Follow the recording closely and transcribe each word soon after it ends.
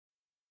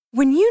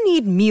When you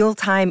need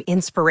mealtime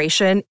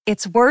inspiration,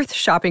 it's worth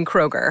shopping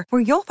Kroger,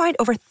 where you'll find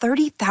over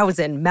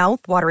 30,000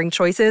 mouth-watering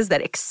choices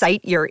that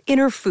excite your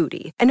inner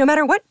foodie. And no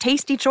matter what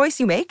tasty choice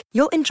you make,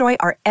 you'll enjoy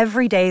our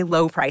everyday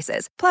low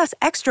prices, plus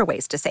extra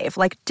ways to save,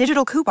 like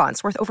digital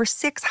coupons worth over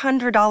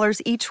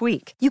 $600 each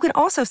week. You can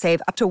also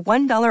save up to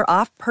 $1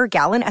 off per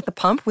gallon at the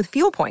pump with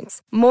fuel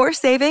points. More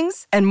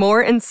savings and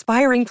more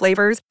inspiring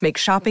flavors make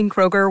shopping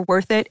Kroger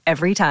worth it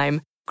every time.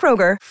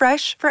 Kroger,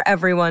 fresh for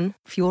everyone.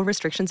 Fuel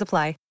restrictions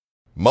apply.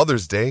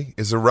 Mother's Day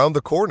is around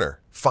the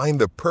corner.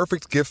 Find the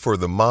perfect gift for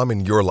the mom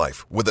in your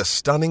life with a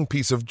stunning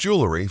piece of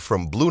jewelry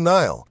from Blue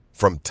Nile.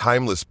 From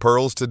timeless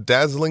pearls to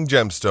dazzling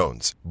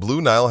gemstones,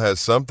 Blue Nile has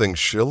something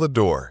she'll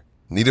adore.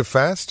 Need it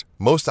fast?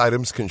 Most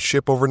items can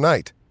ship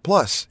overnight.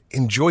 Plus,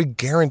 enjoy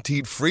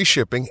guaranteed free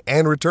shipping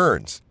and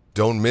returns.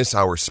 Don't miss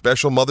our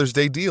special Mother's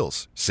Day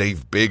deals.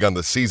 Save big on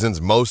the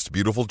season's most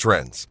beautiful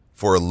trends.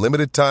 For a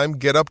limited time,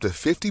 get up to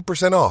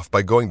 50% off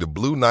by going to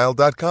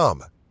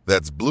BlueNile.com.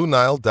 That's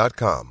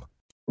BlueNile.com.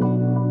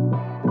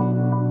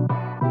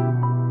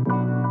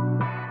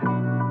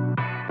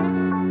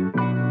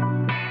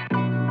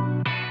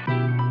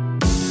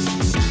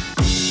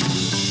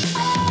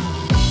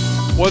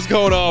 What's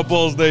going on,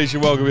 Bulls Nation?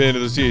 Welcome into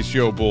the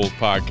CHGO Bulls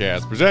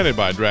Podcast, presented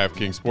by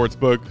DraftKings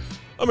Sportsbook,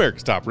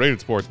 America's top-rated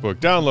sportsbook.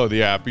 Download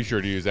the app. Be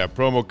sure to use that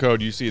promo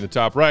code you see in the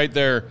top right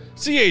there,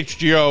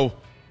 CHGO,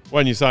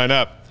 when you sign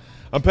up.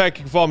 I'm Peck.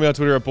 You can follow me on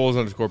Twitter at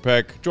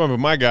Bulls_Peck. Joined by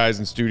my guys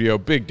in studio,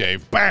 Big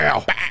Dave,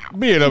 bow,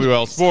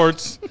 BAWL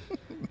Sports,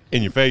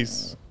 in your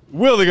face.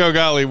 Will the Go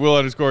Gottlieb,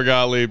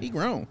 Will_Gottlieb. He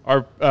grown.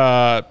 Our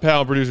pal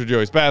and producer,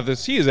 Joey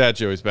Spathis. He is at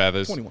Joey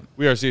Spathis. 21.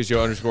 We are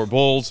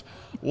CHGO_Bulls.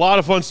 A lot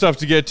of fun stuff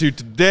to get to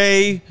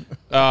today.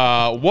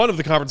 One of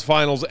the conference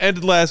finals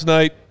ended last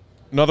night.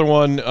 Another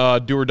one,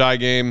 do or die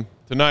game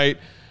tonight.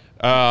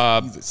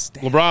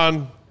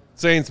 LeBron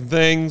saying some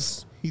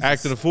things,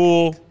 acting a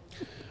fool.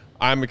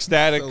 I'm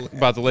ecstatic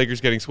about the Lakers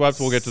getting swept.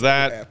 We'll get to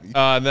that.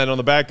 And then on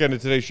the back end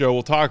of today's show,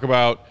 we'll talk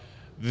about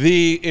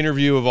the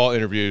interview of all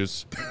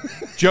interviews.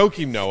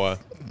 Joakim Noah,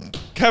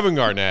 Kevin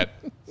Garnett,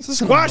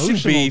 squashing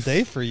beef,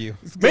 day for you.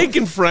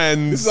 Making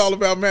friends. This is all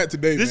about Matt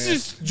today, This man.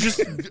 is just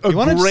a You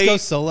want to just great, go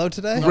solo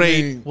today?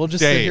 great We'll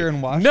just day. sit here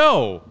and watch.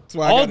 No.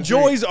 why I All gotta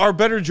joys are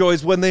better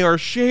joys when they are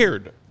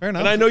shared. Fair enough.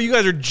 And I know you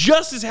guys are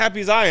just as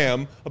happy as I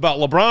am about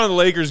LeBron and the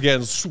Lakers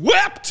getting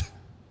swept.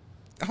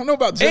 I don't know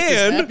about just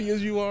as And happy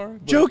as you are.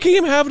 But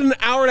Joakim having an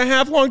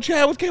hour-and-a-half long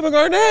chat with Kevin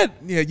Garnett.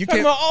 Yeah, you talking can't-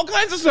 about all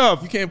kinds of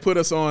stuff. you can't put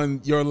us on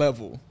your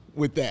level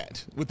with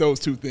that, with those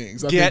two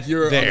things. I Get think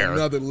you're there. on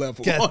another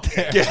level. Get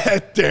there.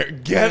 Get there.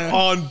 Get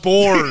on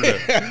board.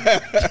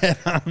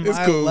 It's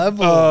My cool.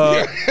 level.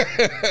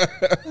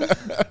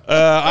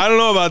 I don't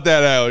know about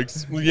that,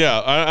 Alex.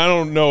 Yeah, I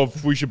don't know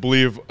if we should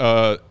believe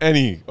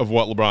any of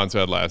what LeBron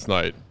said last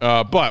night.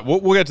 But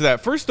we'll get to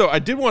that. First, though, I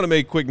did want to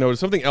make a quick note of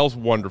something else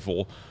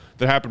wonderful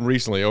that happened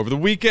recently. Over the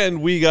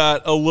weekend, we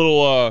got a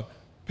little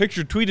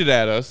picture tweeted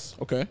at us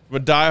Okay. from a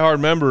diehard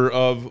member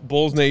of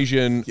Bulls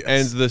Nation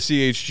and the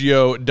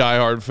CHGO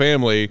diehard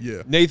family.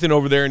 Yeah. Nathan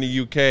over there in the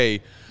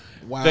UK.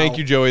 Wow. Thank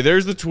you, Joey.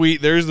 There's the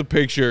tweet. There's the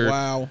picture.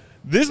 Wow.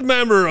 This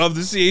member of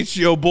the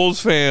CHGO Bulls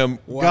fam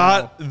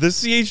got the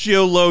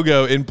CHGO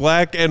logo in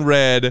black and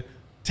red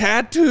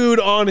tattooed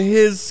on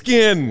his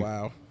skin.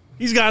 Wow.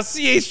 He's got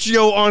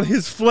CHGO on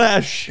his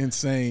flesh.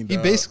 Insane. He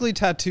dog. basically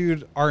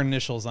tattooed our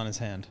initials on his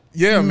hand.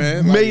 Yeah,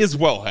 man. May Like, as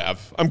well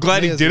have. I'm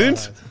glad May he as well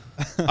didn't.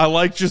 I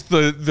like just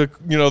the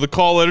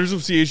call letters of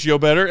CHGO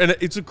better, and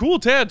it's a cool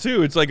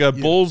tattoo. It's like a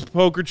Bulls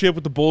poker chip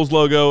with the Bulls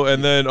logo,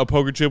 and then a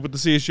poker chip with the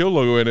CHGO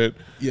logo in it.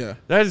 yeah.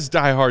 That is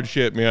diehard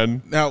shit,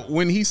 man. Now,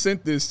 when he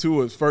sent this to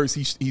us first,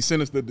 he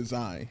sent us the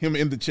design. Him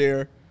in the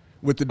chair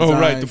with the design. Oh,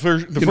 right,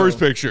 the first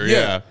picture,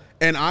 yeah.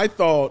 And I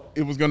thought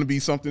it was going to be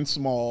something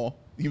small.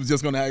 He was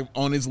just going to have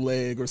on his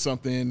leg or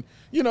something.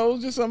 You know,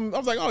 just something. I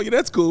was like, oh, yeah,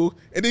 that's cool.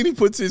 And then he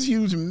puts his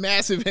huge,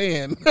 massive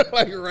hand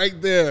like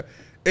right there.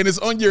 And it's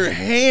on your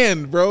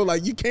hand, bro.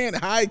 Like, you can't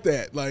hide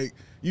that. Like,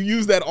 you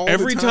use that all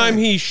Every the time. time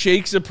he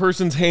shakes a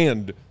person's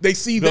hand, they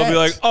see they'll that. be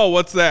like, oh,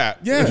 what's that?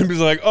 Yeah. And he's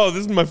like, oh,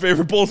 this is my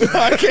favorite Bulls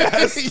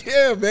podcast.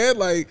 Yeah, man.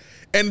 Like,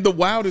 and the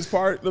wildest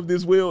part of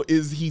this, Will,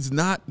 is he's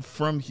not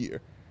from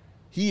here.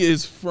 He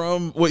is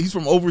from, he's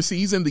from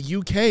overseas in the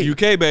UK.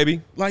 UK,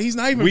 baby. Like, he's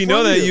not even We from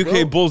know that here, UK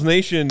bro. Bulls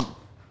Nation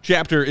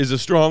chapter is a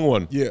strong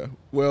one. Yeah.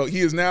 Well, he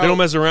is now. They don't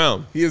mess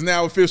around. He is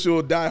now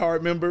official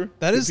diehard member.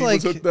 That is He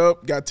was like hooked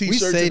up, got We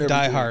T-shirts. say and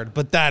die everything. hard,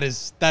 but that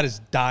is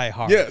die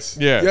hard. Yes.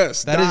 Yeah.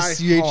 Yes. That is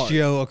die hard.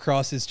 CHGO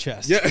across his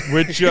chest. Yeah.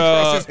 Which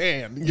across his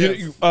hand.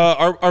 Yes.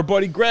 our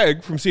buddy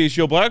Greg from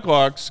CHGO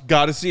Blackhawks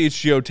got a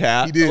CHGO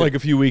tat He did. like a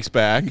few weeks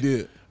back. He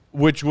did.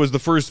 Which was the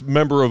first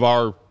member of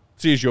our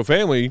CHGO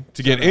family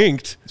to get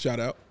inked. Shout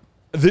out.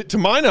 To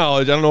my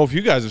knowledge, I don't know if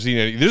you guys have seen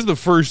any. This is the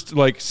first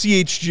like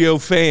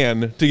CHGO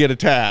fan to get a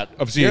tat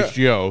of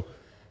CHGO.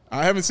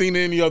 I haven't seen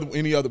it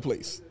any other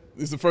place.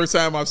 This is the first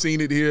time I've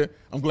seen it here.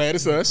 I'm glad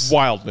it's us.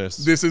 Wildness.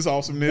 This is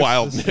awesomeness.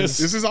 Wildness.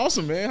 This is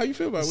awesome, man. How you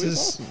feel about it? This It's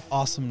is awesome.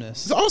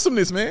 awesomeness. It's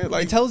awesomeness, man.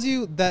 Like, It tells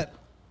you that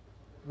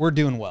we're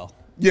doing well.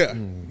 yeah. It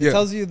Yeah.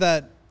 tells you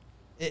that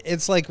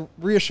it's like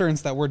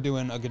reassurance that we're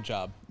doing a good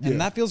job.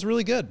 And that feels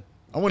really good.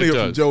 I want to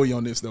hear from Joey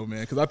on this, though,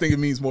 man, because I think it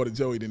means more to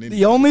Joey than anything.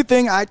 The only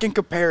thing I can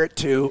compare it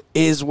to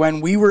is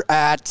when we were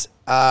at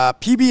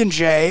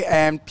PB&J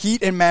and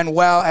Pete and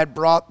Manuel had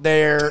brought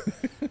their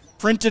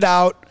printed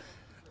out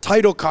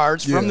title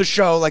cards from the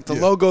show, like the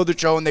logo of the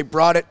show, and they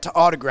brought it to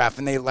autograph,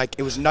 and they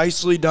it was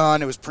nicely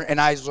done. It was, and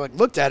I was like,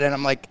 looked at it, and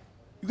I'm like,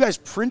 you guys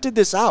printed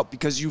this out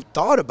because you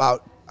thought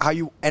about how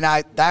you, and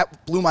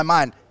that blew my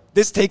mind.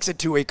 This takes it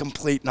to a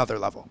complete another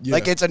level. Yeah.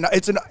 Like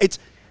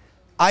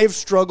I have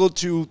struggled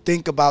to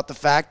think about the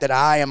fact that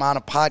I am on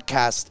a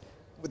podcast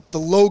with the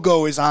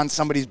logo is on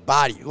somebody's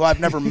body who I've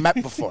never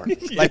met before.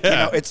 Like,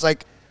 it's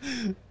like,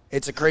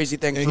 it's a crazy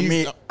thing and for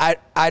me.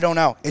 I don't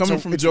know. Coming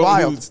from Joey,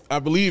 wild. Who I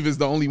believe is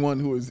the only one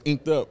who is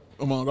inked up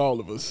among all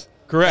of us.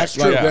 Correct.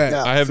 Like that.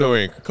 I have no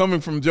ink. Coming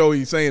from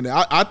Joey saying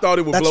that, I thought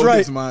it would blow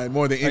his mind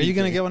more than anything. Are you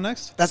going to get one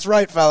next? That's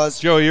right, fellas.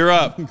 Joey, you're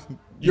up.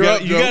 You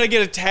got to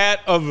get a tat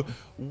of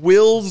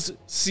Will's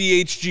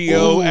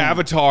CHGO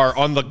avatar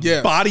on the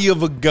body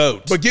of a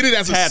goat. But get it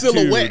as a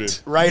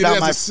silhouette. Right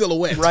on my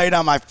silhouette. Right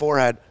on my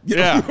forehead.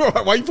 Yeah.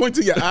 Why you point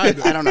to your eye?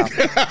 I don't know.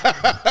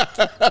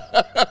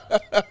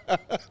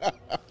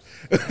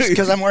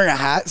 Because I'm wearing a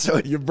hat, so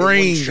your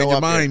brain and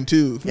your mind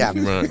too. Yeah,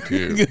 your mind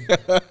too.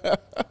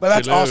 But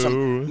that's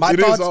awesome. My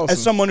thoughts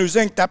as someone who's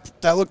inked,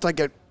 that looked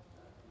like it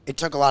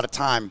took a lot of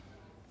time.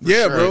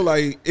 Yeah, sure. Bro.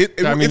 Like it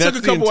took a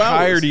couple the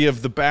entirety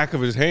of the back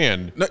of his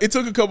hand. No, it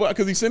took a couple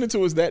because he sent it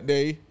to us that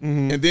day,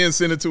 and then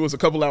sent it to us a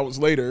couple hours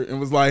later, and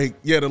was like,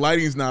 "Yeah, the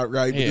lighting's not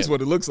right. But this is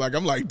what it looks like."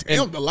 I'm like,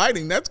 "Damn, the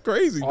lighting, that's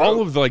crazy." Bro.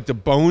 All of the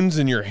bones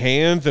in your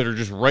hand that are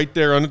just right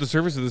there under the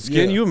surface of the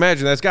skin. You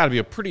imagine that's got to be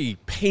a pretty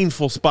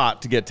painful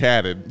spot to get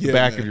tatted. The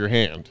back of your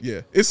hand.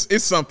 Yeah,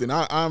 it's something.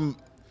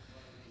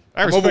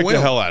 I respect the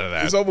hell out of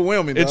that. It's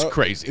overwhelming. It's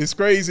crazy. It's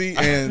crazy,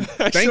 and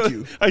thank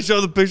you. I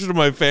showed the picture to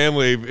my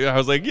family. I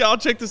was like, yeah, I'll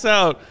check this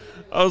out.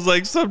 I was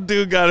like, some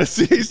dude got a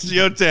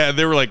CHGO tat.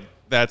 They were like,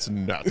 that's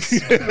nuts.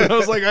 I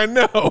was like, I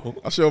know.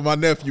 I showed my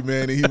nephew,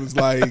 man, and he was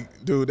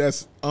like, dude,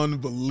 that's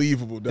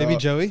unbelievable, dog. Baby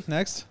Joey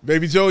next?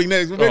 Baby Joey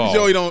next. But Baby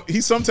Joey he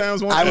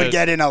sometimes won't. I would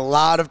get in a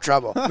lot of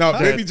trouble. No,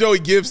 Baby Joey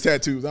gives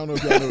tattoos. I don't know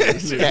if y'all know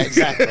this. Yeah,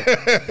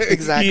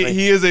 exactly.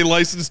 He is a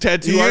licensed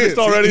tattoo artist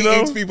already, he though? He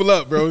inks people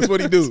up, bro. It's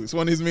what he do. It's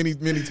one of his many,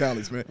 many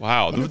talents, man.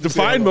 Wow. The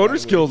fine motor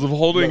skills of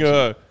holding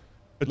a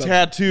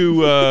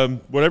tattoo,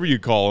 whatever you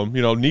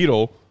them,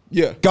 needle.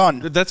 Yeah. Gun.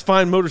 That's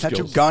fine motor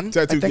skills. Gun?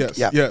 Tattoo,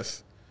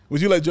 yes.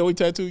 Would you let Joey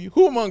tattoo you?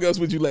 Who among us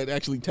would you let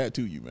actually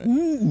tattoo you,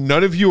 man?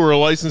 None of you are a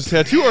licensed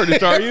tattoo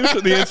artist, are you?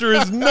 So the answer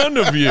is none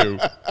of you.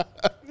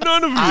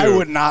 None of you. I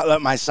would not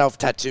let myself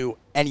tattoo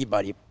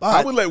anybody. But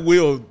I would let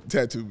Will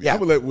tattoo me. Yeah. I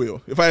would let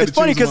Will. If I had it's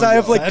funny because I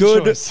have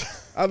good.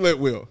 I'd let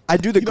Will. I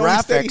do the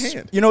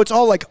graphics. It's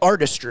all like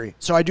artistry.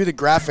 So I do the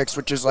graphics,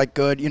 which is like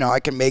good. I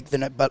can make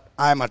but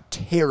I'm a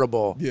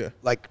terrible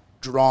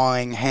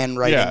drawing,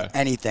 handwriting,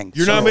 anything.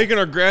 You're not making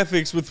our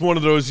graphics with one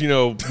of those,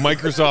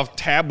 Microsoft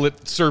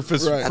tablet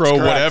Surface Pro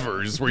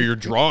whatever, just where you're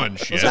drawing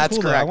shit. That's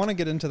cool, correct. I want to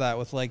get into that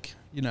with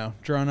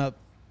drawing up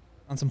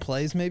on some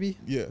plays maybe.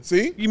 Yeah.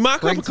 See? You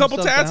mock up a couple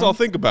tats, I'll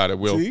think about it,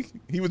 Will. See?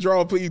 He would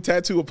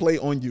tattoo a play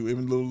on you. It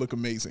would look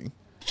amazing.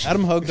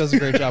 Adam Hogue does a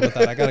great job with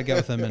that. I got to get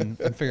with him and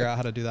figure out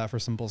how to do that for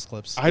some Bulls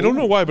clips. I don't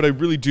know why, but I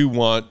really do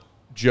want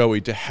Joey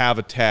to have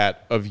a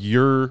tat of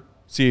your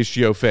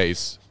CHGO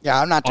face. Yeah,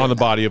 I'm not on the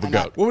body of a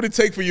goat. What would it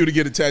take for you to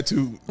get a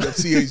tattoo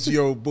that's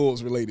CHGO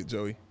Bulls related,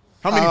 Joey?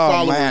 How many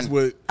followers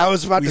would I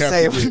was about to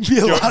say it would be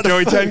a lot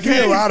Joey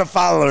 10K? A lot of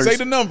followers. Say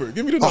the number.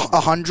 Give me the number.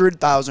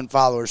 100,000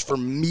 followers for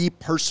me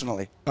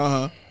personally.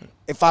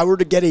 If I were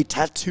to get a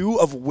tattoo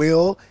of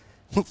Will's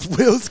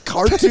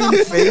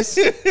cartoon face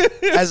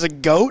as a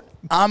goat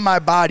on my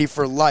body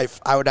for life,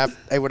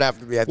 it would have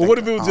to be. What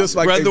if it was just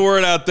like spread the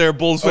word out there,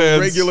 Bulls fans?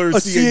 A regular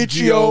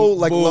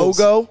CHGO Bulls,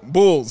 logo?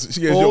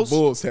 CHGO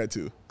Bulls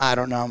tattoo. I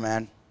don't know,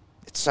 man.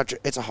 It's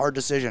a hard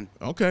decision.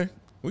 Okay.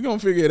 We're gonna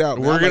figure it out.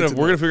 We're gonna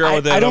figure out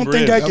what that number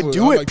is. I don't think I could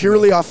do it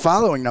purely off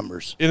following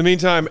numbers. In the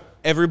meantime,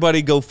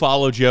 everybody go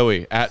follow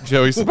Joey at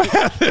Joey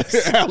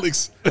Sabathis.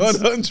 Alex,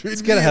 $100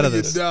 Let's get ahead of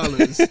this.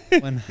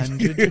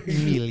 $100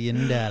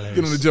 million. Get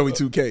on the Joey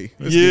 2K.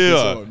 Let's get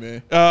this on,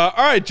 man. All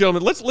right,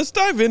 gentlemen. Let's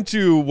dive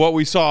into what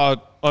we saw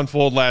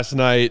unfold last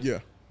night. Yeah.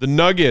 The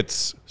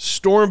Nuggets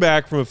storm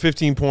back from a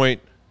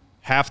 15-point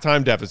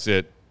halftime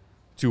deficit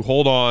to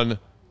hold on,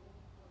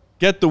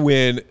 get the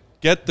win,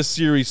 get the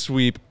series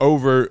sweep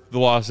over the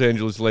Los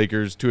Angeles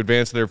Lakers to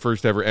advance to their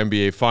first ever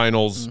NBA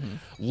Finals. A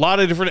lot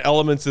of different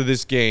elements of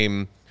this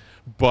game,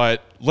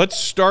 but let's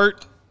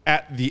start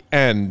at the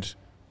end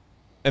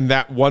and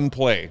that one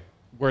play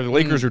where the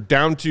Lakers are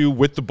down 2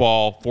 with the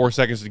ball, 4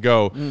 seconds to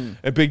go.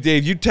 And Big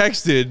Dave, you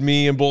texted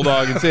me and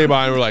Bulldog and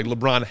Saban and were like,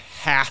 LeBron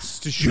has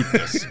to shoot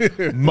this.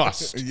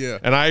 Must. Yeah.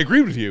 And I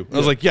agreed with you. I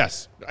was like,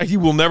 yes, he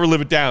will never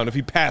live it down if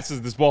he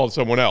passes this ball to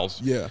someone else.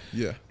 Yeah.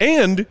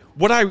 And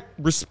what I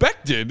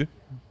respected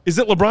is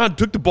that LeBron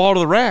took the ball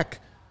to the rack,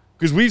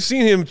 because we've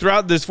seen him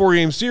throughout this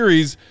 4-game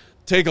series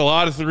take a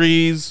lot of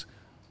threes,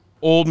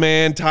 old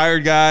man,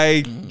 tired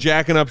guy,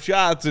 jacking up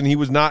shots, and he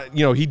was not,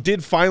 he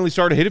did finally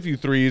start to hit a few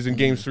threes in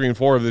games 3 and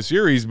 4 of the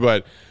series,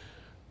 but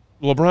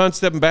LeBron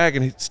stepping back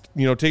and,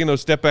 taking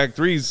those step back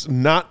threes,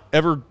 not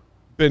ever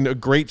been a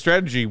great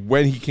strategy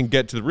when he can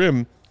get to the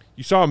rim.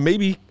 You saw him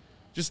maybe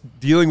just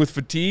dealing with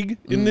fatigue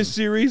in this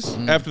series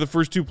after the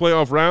first 2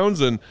 playoff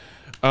rounds, and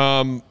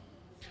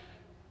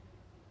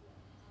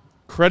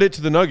credit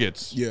to the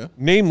Nuggets. Yeah.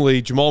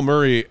 Namely, Jamal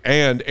Murray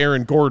and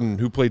Aaron Gordon,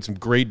 who played some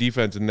great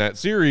defense in that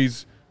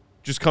series,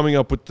 just coming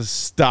up with the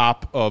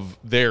stop of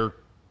their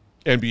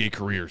NBA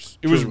careers.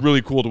 It was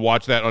really cool to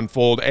watch that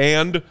unfold,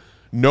 and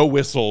no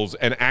whistles,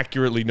 and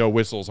accurately no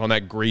whistles on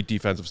that great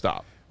defensive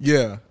stop.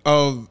 Yeah.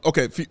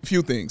 Okay,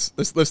 few things.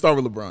 Let's start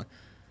with LeBron.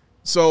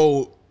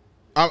 So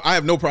I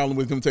have no problem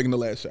with him taking the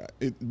last shot.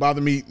 It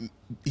bothered me.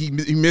 He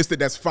missed it.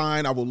 That's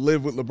fine. I will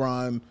live with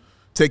LeBron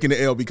taking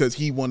the L because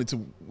he wanted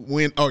to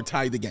win or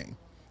tie the game.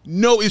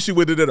 No issue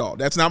with it at all.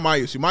 That's not my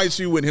issue. My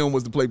issue with him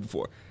was the play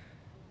before.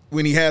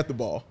 When he had the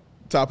ball,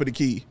 top of the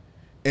key,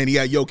 and he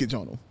had Jokic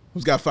on him,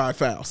 who's got 5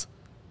 fouls.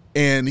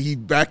 And he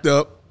backed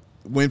up,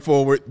 went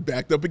forward,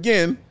 backed up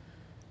again,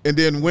 and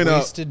then went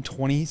Wasted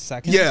 20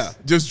 seconds? Yeah,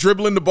 just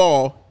dribbling the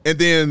ball and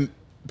then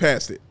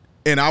passed it.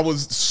 And I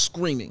was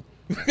screaming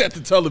at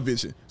the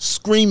television,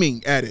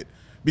 screaming at it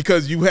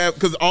because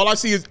all I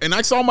see is, and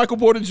I saw Michael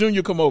Porter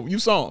Jr. come over. You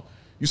saw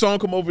him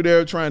come over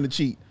there trying to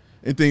cheat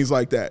and things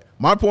like that.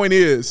 My point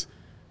is,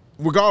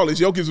 regardless,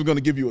 Jokic was going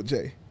to give you a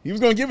J. He was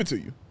going to give it to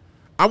you.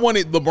 I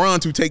wanted LeBron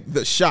to take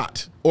the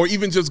shot or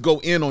even just go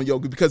in on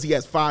Jokic because he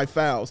has 5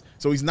 fouls,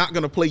 so he's not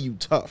going to play you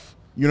tough.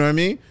 You know what I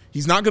mean?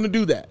 He's not going to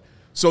do that.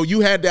 So you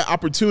had that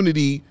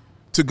opportunity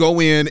to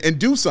go in and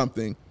do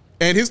something.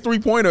 And his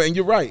three-pointer, and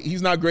you're right,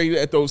 he's not great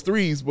at those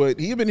threes, but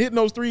he had been hitting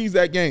those threes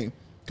that game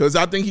because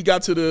I think he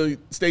got to the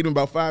stadium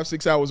about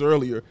 5-6 hours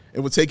earlier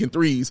and was taking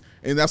threes,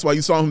 and that's why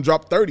you saw him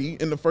drop 30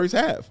 in the first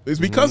half. It's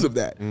because of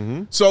that.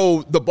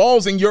 So the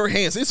ball's in your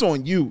hands. It's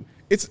on you.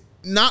 It's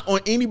not on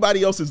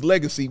anybody else's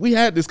legacy. We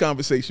had this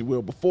conversation,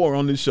 Will, before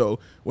on this show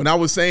when I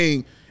was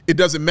saying it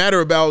doesn't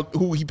matter about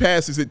who he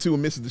passes it to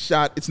and misses the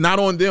shot. It's not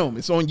on them.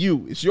 It's on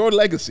you. It's your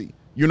legacy.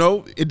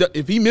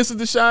 If he misses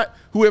the shot,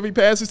 whoever he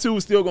passes to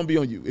is still going to be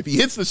on you. If he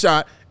hits the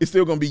shot, it's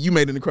still going to be you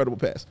made an incredible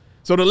pass.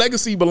 So the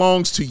legacy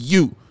belongs to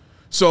you.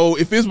 So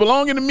if it's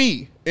belonging to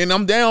me and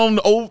I'm down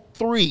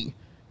 0-3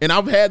 and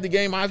I've had the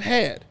game I've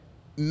had,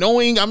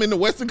 knowing I'm in the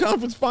Western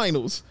Conference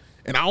Finals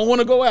and I don't want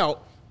to go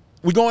out,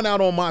 we're going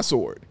out on my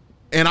sword.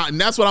 And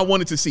that's what I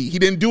wanted to see. He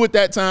didn't do it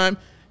that time.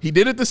 He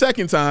did it the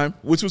second time,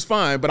 which was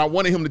fine, but I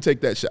wanted him to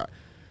take that shot.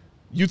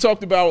 You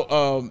talked about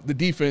the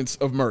defense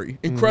of Murray.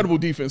 Incredible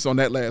defense on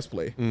that last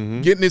play.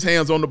 Getting his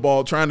hands on the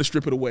ball, trying to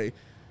strip it away.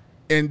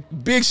 And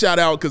big shout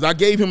out, because I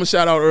gave him a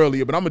shout out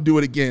earlier, but I'm going to do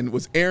it again,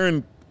 was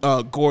Aaron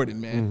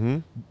Gordon,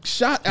 man.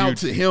 Shout out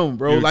to him,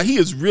 bro. Huge. Like, he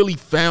has really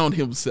found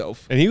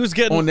himself And he was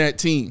getting on that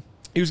team.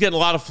 He was getting a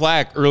lot of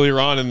flack earlier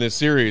on in this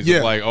series. Yeah.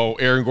 Of like,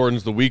 Aaron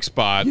Gordon's the weak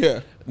spot. Yeah.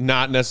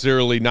 Not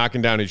necessarily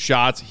knocking down his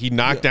shots. He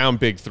knocked down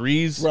big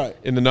threes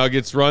in the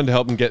Nuggets run to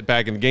help him get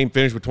back in the game,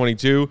 finish with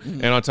 22.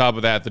 And on top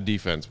of that, the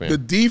defense, man. The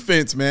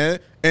defense, man,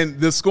 and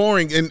the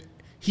scoring, and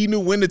he knew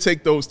when to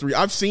take those threes.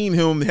 I've seen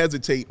him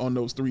hesitate on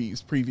those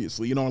threes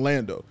previously in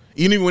Orlando.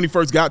 Even when he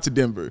first got to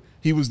Denver,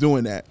 he was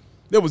doing that.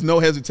 There was no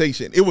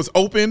hesitation. It was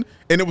open,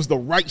 and it was the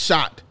right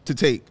shot to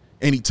take.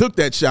 And he took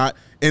that shot,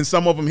 and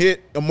some of them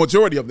hit, a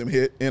majority of them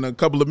hit, and a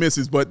couple of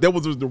misses, but that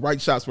was the right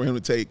shots for him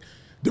to take.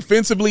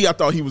 Defensively, I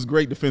thought he was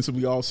great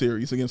defensively all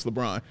series against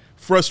LeBron.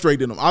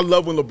 Frustrating him. I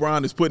love when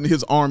LeBron is putting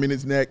his arm in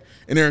his neck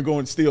and Aaron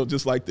Gordon still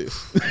just like this.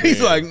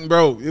 He's like,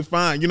 bro, it's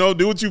fine.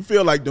 Do what you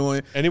feel like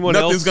doing.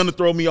 Nothing's going to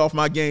throw me off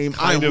my game.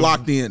 I am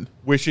locked in.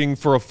 Wishing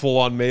for a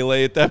full-on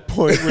melee at that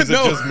point, or was it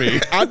just me?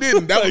 I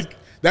didn't.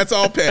 That's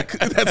all Peck.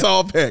 That's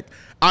all Peck.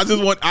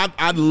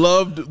 I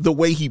loved the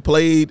way he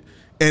played,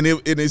 and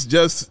it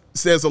just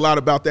says a lot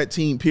about that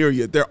team,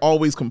 period. They're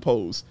always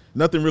composed.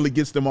 Nothing really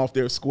gets them off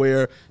their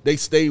square. They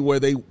stay where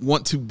they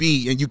want to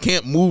be, and you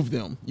can't move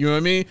them. You know what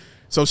I mean?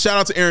 So shout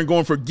out to Aaron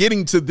Gordon for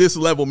getting to this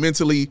level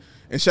mentally,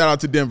 and shout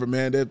out to Denver,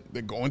 man.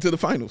 They're going to the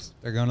finals.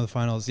 They're going to the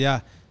finals, yeah.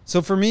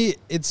 So for me,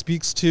 it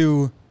speaks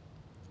to,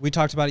 we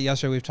talked about it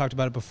yesterday, we've talked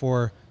about it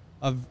before,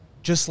 of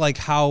just like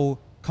how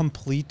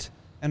complete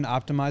and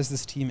optimized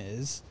this team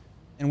is.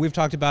 And we've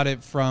talked about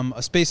it from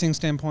a spacing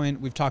standpoint.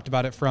 We've talked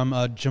about it from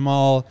a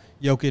Jamal,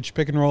 Jokic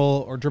pick and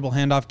roll or dribble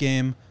handoff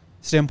game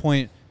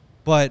standpoint.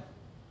 But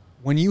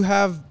when you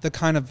have the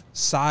kind of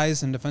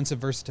size and defensive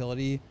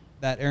versatility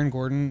that Aaron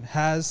Gordon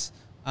has,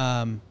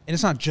 and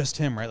it's not just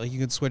him, right? Like, you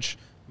could switch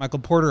Michael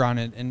Porter on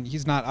it, and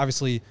he's not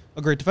obviously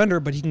a great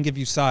defender, but he can give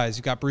you size.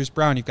 You've got Bruce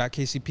Brown, you've got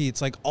KCP.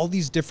 It's like all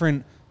these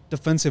different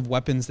defensive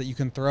weapons that you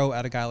can throw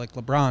at a guy like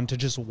LeBron to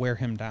just wear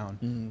him down.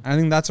 And I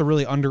think that's a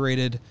really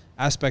underrated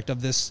aspect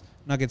of this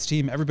Nuggets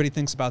team. Everybody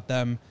thinks about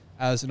them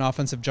as an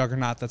offensive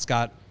juggernaut that's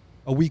got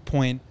a weak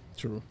point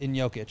in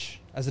Jokic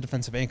as a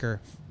defensive anchor.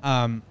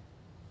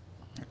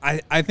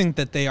 I think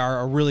that they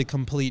are a really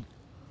complete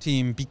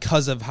team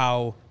because of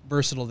how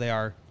versatile they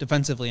are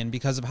defensively and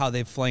because of how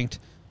they've flanked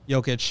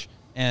Jokic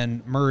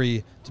and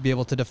Murray to be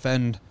able to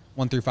defend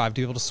 1 through 5,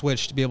 to be able to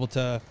switch, to be able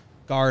to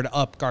guard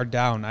up, guard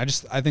down. I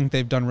think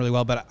they've done really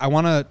well. But I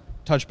want to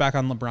touch back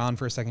on LeBron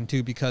for a second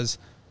too, because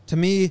to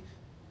me,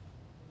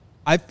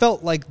 I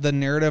felt like the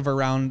narrative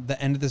around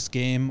the end of this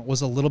game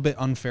was a little bit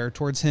unfair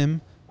towards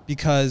him,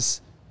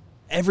 because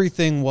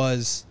everything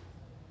was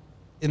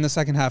in the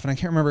second half, and I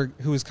can't remember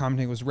who was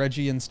commenting. It was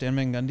Reggie and Stan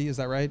Van Gundy. Is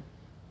that right?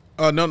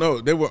 No,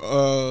 they were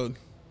on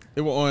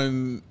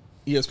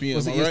ESPN.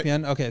 Was it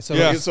ESPN? Right? Okay, so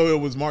yeah, so it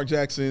was Mark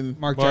Jackson,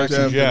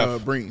 Jeff.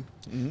 and Breen.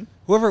 Mm-hmm.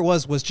 Whoever it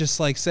was just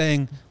like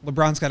saying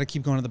LeBron's got to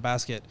keep going to the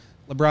basket.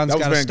 LeBron's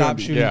got to stop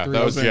shooting threes. Yeah,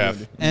 that was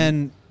Jeff.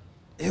 And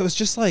it was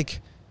just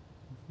like,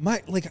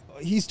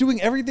 he's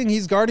doing everything.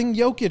 He's guarding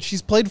Jokic.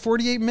 He's played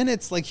 48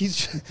 minutes. Like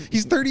he's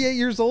 38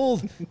 years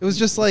old. It was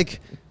just like,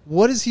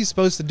 what is he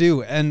supposed to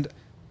do? And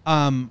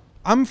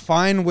I'm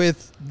fine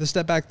with the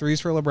step back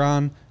threes for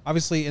LeBron.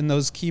 Obviously, in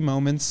those key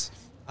moments,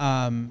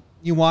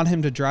 you want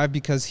him to drive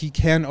because he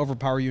can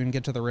overpower you and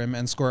get to the rim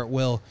and score at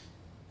will.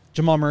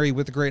 Jamal Murray,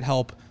 with great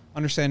help,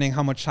 understanding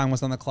how much time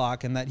was on the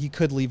clock and that he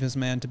could leave his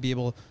man to be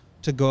able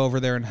to go over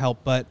there and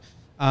help. But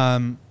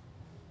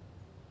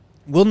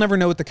we'll never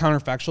know what the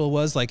counterfactual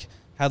was. Like,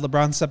 had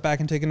LeBron stepped back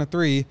and taken a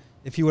three,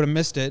 if he would have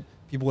missed it,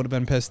 people would have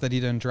been pissed that he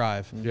didn't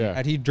drive. Yeah.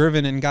 Had he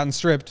driven and gotten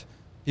stripped,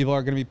 people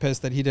are going to be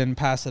pissed that he didn't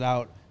pass it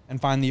out and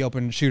find the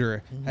open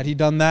shooter. Mm-hmm. Had he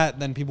done that,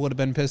 then people would have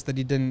been pissed that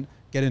he didn't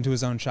get into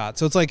his own shot.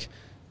 So it's like,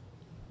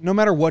 no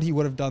matter what he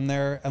would have done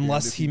there,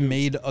 unless he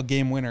made a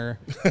game winner,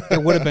 there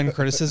would have been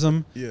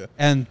criticism. Yeah.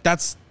 And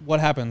that's what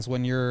happens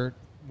when you're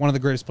one of the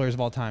greatest players of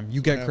all time.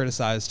 You get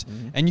criticized,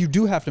 and you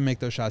do have to make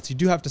those shots. You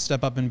do have to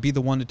step up and be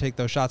the one to take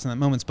those shots in that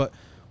moments. But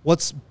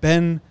what's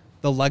been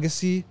the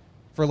legacy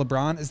for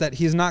LeBron is that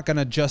he's not going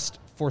to just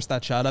force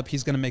that shot up.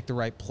 He's going to make the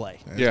right play.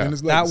 Yeah.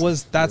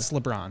 That's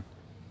LeBron.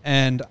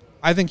 And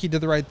I think he did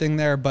the right thing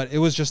there, but it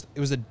was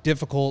a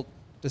difficult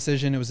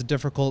decision. It was a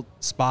difficult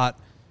spot.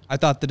 I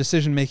thought the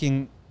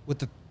decision-making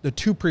with the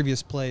two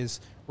previous plays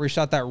where he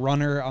shot that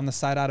runner on the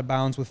side out of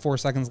bounds with 4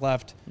 seconds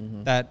left,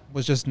 that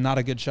was just not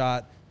a good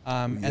shot.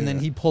 And then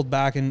he pulled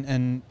back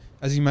and,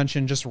 as you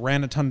mentioned, just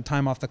ran a ton of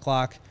time off the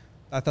clock.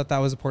 I thought that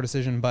was a poor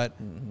decision. But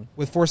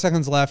with 4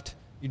 seconds left,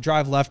 you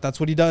drive left. That's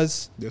what he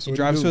does. He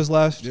drives to his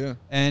left,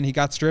 and he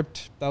got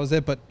stripped. That was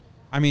it. But,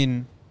 I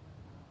mean,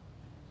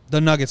 the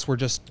Nuggets were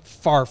just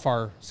far,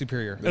 far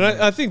superior. And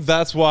I think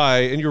that's why,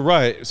 and you're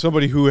right,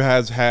 somebody who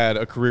has had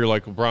a career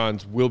like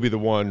LeBron's will be the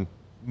one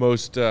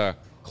most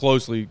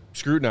closely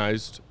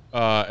scrutinized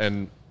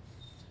and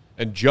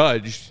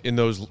judged in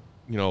those,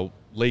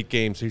 late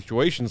game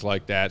situations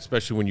like that,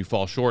 especially when you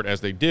fall short as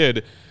they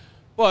did.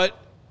 But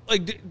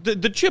like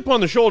the chip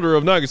on the shoulder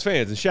of Nuggets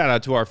fans, and shout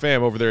out to our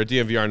fam over there at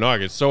DMVR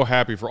Nuggets. So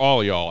happy for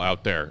all of y'all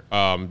out there.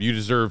 You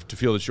deserve to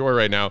feel the joy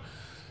right now.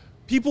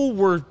 People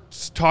were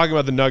talking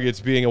about the Nuggets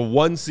being a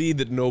 1 seed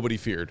that nobody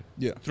feared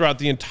throughout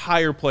the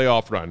entire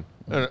playoff run.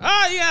 They're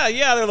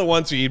the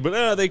 1 seed,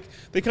 but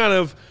they kind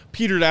of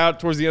petered out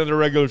towards the end of the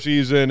regular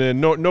season, and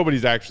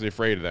nobody's actually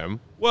afraid of them.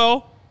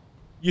 Well,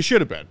 you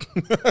should have been.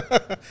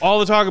 All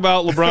the talk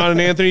about LeBron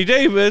and Anthony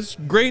Davis,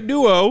 great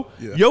duo.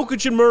 Yeah.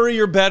 Jokic and Murray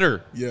are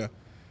better. Yeah.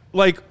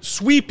 Like,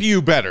 sweep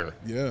you better.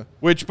 Yeah.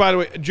 Which, by the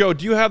way, Joe,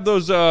 do you have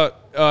those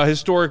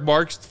historic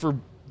marks for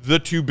the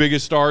two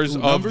biggest stars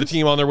of the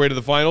team on their way to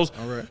the finals?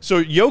 All right.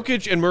 So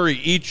Jokic and Murray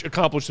each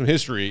accomplished some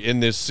history in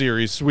this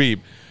series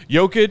sweep.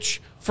 Jokic,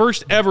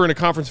 first ever in a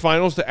conference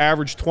finals to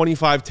average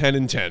 25, 10,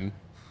 and 10.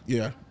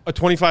 Yeah. A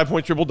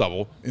 25-point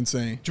triple-double.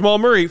 Insane. Jamal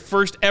Murray,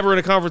 first ever in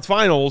a conference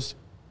finals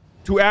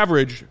to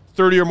average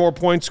 30 or more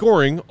points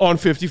scoring on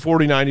 50,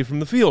 40, 90 from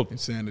the field.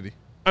 Insanity.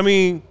 I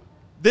mean,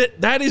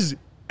 that is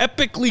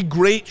epically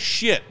great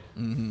shit.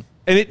 Mm-hmm.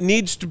 And it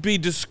needs to be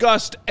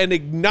discussed and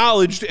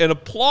acknowledged and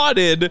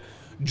applauded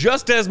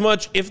just as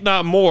much, if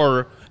not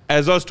more,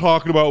 as us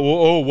talking about,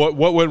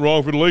 what went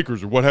wrong for the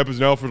Lakers or what happens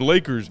now for the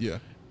Lakers. Yeah.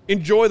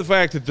 Enjoy the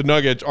fact that the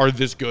Nuggets are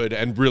this good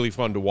and really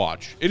fun to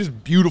watch. It is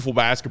beautiful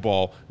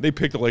basketball. They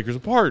pick the Lakers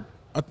apart.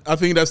 I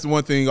think that's the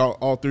one thing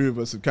all three of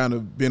us have kind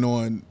of been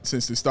on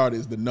since it started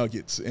is the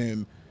Nuggets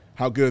and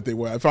how good they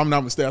were. If I'm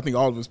not mistaken, I think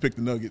all of us picked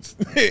the Nuggets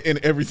in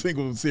every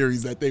single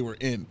series that they were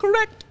in.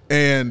 Correct.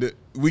 And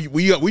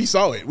we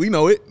saw it. We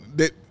know it.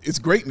 That it's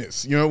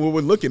greatness. What we're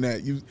looking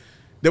at.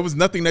 There was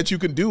nothing that you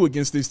could do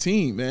against this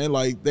team, man.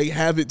 Like, they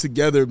have it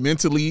together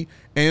mentally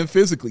and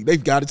physically.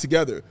 They've got it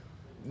together.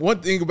 One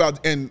thing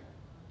about, and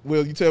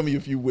Will, you tell me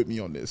if you're with me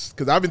on this,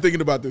 because I've been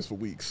thinking about this for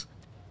weeks.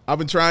 I've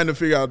been trying to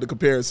figure out the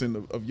comparison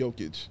of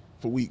Jokic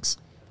for weeks,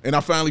 and I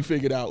finally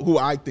figured out who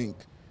I think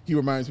he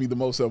reminds me the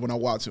most of when I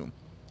watch him.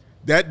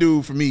 That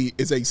dude, for me,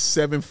 is a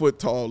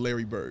 7-foot-tall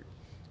Larry Bird.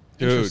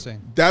 Dude.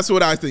 Interesting. That's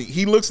what I think.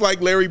 He looks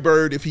like Larry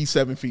Bird if he's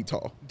 7 feet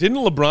tall. Didn't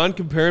LeBron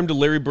compare him to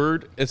Larry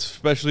Bird,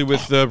 especially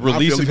with the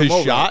release of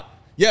his shot?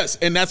 Yes,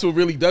 and that's what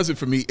really does it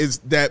for me is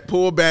that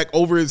pullback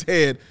over his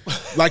head,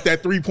 like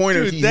that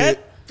three-pointer he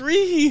hit.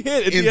 Three he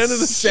hit at the end of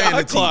the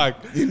shot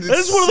clock. That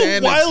is one of the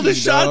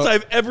wildest shots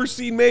I've ever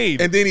seen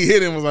made. And then he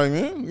hit him and was like,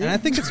 man. And I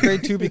think it's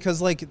great, too,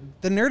 because, like,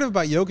 the narrative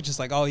about Jokic is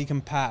like, oh, he can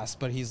pass,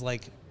 but he's,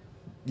 like,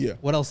 Yeah.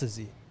 What else is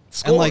he?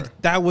 Score. And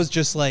like that was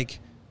just like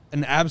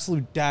an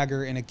absolute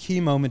dagger in a key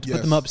moment to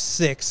put them up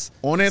 6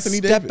 on Anthony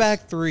Step Davis.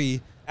 back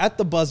 3 at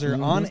the buzzer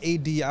on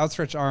AD,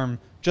 outstretched arm,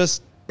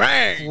 just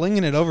Bang!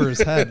 flinging it over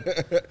his head.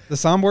 The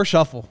Sombor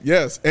shuffle.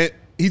 Yes, and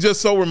he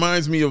just so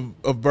reminds me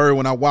of Bird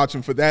when I watch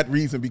him for that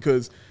reason,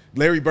 because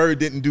Larry Bird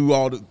didn't do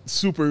all the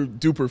super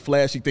duper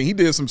flashy thing. He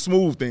did some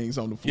smooth things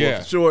on the floor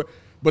for sure,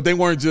 but they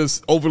weren't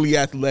just overly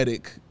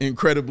athletic,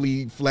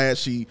 incredibly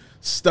flashy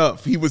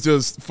stuff. He was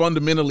just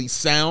fundamentally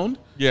sound,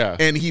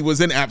 and he was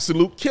an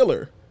absolute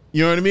killer.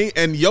 You know what I mean?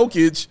 And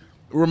Jokic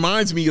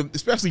reminds me of,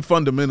 especially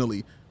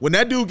fundamentally, when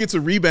that dude gets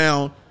a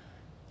rebound,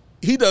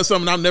 he does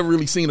something I've never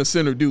really seen a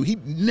center do. He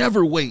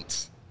never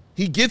waits.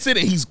 He gets it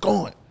and he's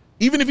gone.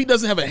 Even if he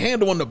doesn't have a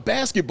handle on the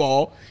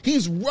basketball,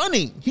 he's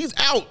running. He's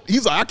out.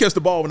 He's like, I catch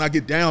the ball when I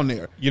get down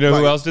there. You know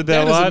who else did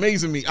that a lot? That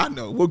is amazing to me. I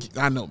know.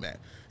 I know, man.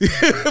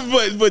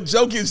 but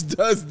Jokic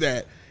does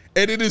that.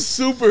 And it is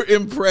super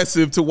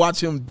impressive to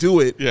watch him do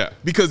it. Yeah.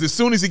 Because as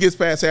soon as he gets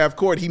past half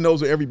court, he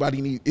knows where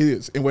everybody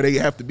is and where they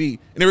have to be.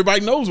 And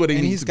everybody knows where they need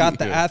to be. And he's got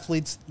the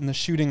athletes and the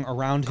shooting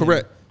around him.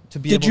 Correct. To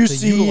be able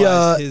to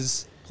utilize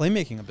his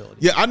playmaking ability.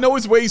 Yeah, I know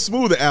it's way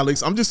smoother,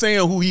 Alex. I'm just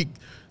saying who he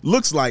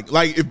looks like.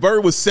 Like, if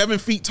Bird was 7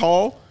 feet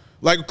tall,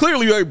 like,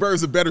 clearly Larry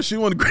Bird's a better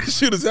shooter, one of the greatest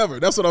shooters ever.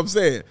 That's what I'm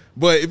saying.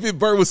 But if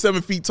Bird was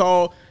 7 feet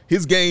tall,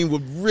 his game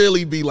would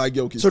really be like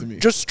Jokic to me.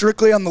 Just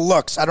strictly on the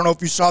looks, I don't know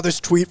if you saw this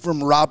tweet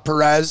from Rob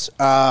Perez.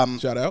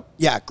 Shout out.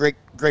 Yeah, great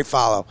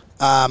follow.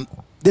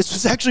 This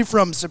was actually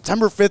from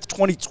September 5th,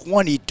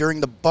 2020,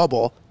 during the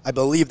bubble. I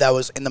believe that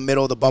was in the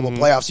middle of the bubble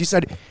playoffs. He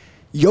said,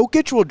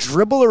 Jokic will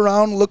dribble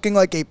around looking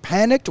like a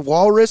panicked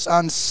walrus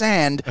on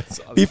sand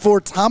before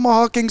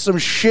tomahawking some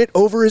shit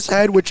over his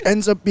head, which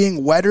ends up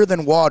being wetter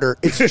than water.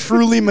 It's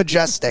truly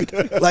majestic.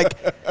 Like,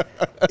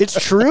 it's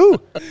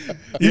true.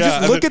 You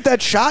just look at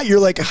that shot, you're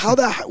like,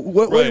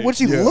 what's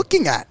he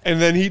looking at?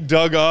 And then he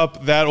dug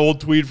up that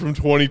old tweet from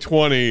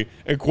 2020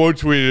 and quote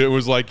tweeted it.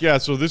 Was like, yeah,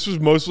 so this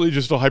was mostly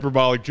just a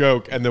hyperbolic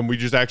joke, and then we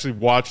just actually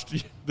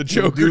watched the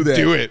Joker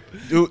do it.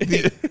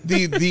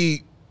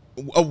 The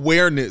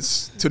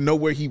awareness to know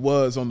where he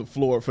was on the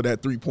floor for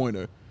that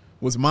three-pointer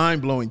was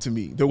mind-blowing to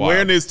me. The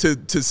awareness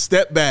to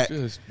step back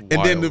and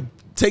then to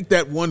take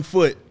that 1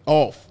 foot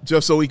off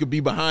just so he could be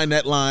behind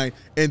that line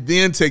and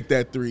then take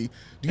that three.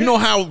 Do you know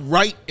how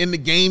right in the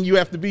game you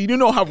have to be? Do you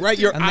know how right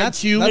your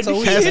IQ has to be?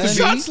 He hit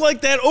shots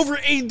like that over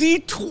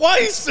AD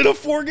twice in a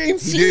 4-game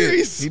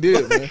series. He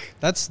did, man.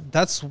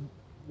 That's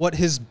what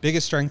his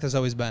biggest strength has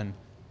always been.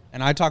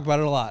 And I talk about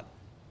it a lot.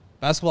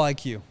 Basketball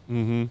IQ.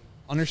 Mm-hmm.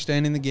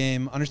 Understanding the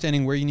game,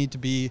 understanding where you need to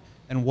be,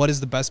 and what is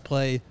the best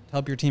play to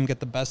help your team get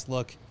the best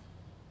look.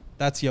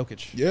 That's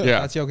Jokic. Yeah.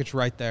 That's Jokic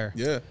right there.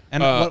 Yeah.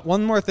 And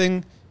one more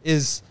thing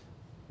is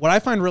what I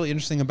find really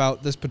interesting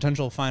about this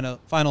potential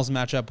finals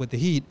matchup with the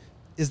Heat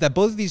is that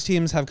both of these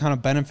teams have kind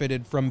of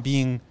benefited from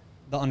being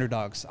the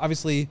underdogs.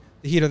 Obviously,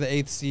 the Heat are the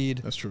 8th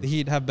seed. That's true. The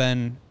Heat have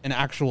been an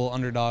actual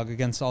underdog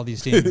against all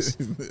these teams.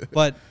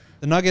 But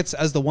the Nuggets,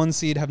 as the 1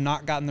 seed, have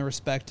not gotten the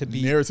respect to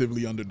be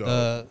narratively underdog.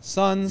 The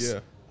Suns,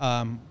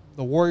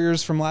 the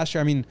Warriors from last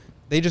year. I mean,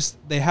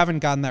 they haven't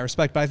gotten that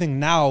respect, but I think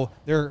now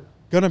they're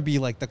going to be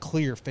like the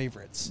clear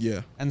favorites.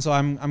 Yeah. And so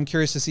I'm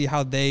curious to see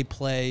how they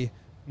play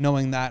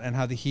knowing that and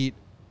how the Heat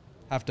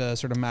have to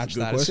sort of match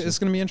that. It's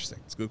going to be interesting.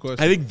 It's a good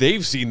question. I think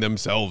they've seen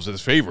themselves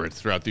as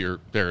favorites throughout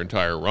their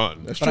entire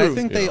run. That's but true. I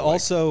think they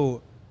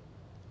also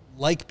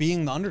like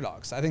being the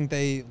underdogs. I think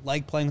they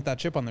like playing with that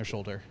chip on their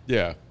shoulder.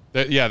 Yeah.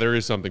 There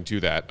is something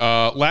to that.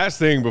 Last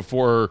thing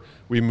before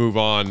we move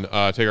on,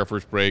 take our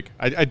first break,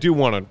 I do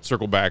want to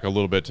circle back a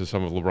little bit to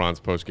some of LeBron's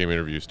post-game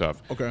interview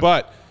stuff. Okay.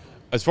 But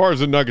as far as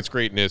the Nuggets'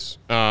 greatness,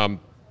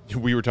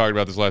 we were talking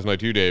about this last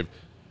night too, Dave.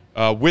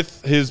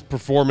 With his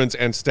performance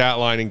and stat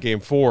line in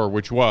Game 4,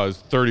 which was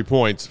 30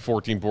 points,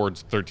 14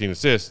 boards, 13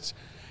 assists,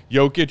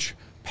 Jokic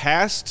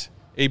passed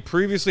a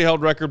previously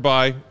held record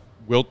by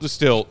Wilt the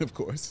Stilt, of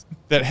course,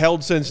 that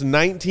held since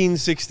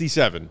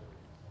 1967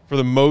 for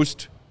the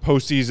most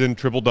postseason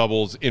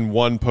triple-doubles in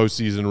one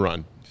postseason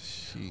run.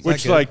 Jeez.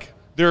 Which, like,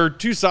 there are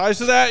two sides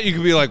to that. You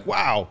could be like,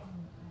 wow,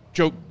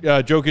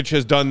 Jokic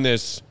has done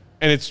this.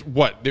 And it's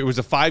it was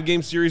a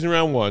 5-game series in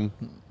round 1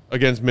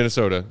 against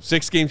Minnesota,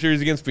 6-game series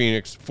against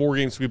Phoenix,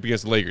 4-game sweep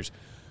against the Lakers.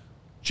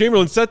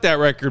 Chamberlain set that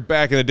record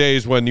back in the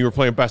days when you were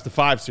playing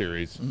best-of-5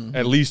 series,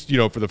 at least,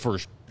 for the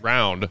first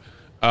round,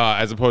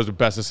 as opposed to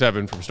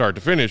best-of-7 from start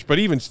to finish. But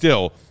even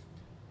still,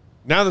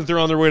 now that they're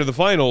on their way to the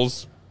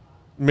finals,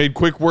 made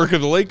quick work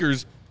of the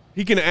Lakers,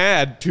 he can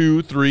add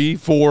 2, 3,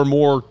 4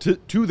 more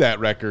to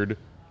that record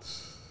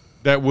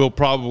that will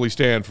probably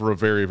stand for a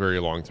very, very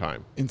long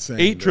time. Insane.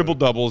 8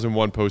 triple-doubles in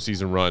one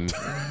postseason run.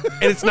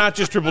 And it's not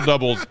just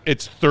triple-doubles,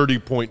 it's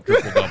 30-point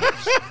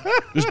triple-doubles.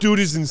 This dude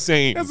is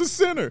insane. As a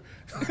center.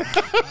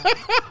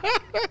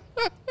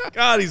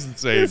 God, he's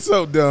insane. It's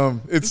so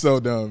dumb.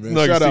 Man.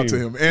 Shout out to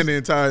him. And the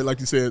entire, like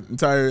you said,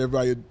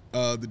 everybody,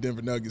 the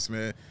Denver Nuggets,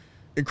 man.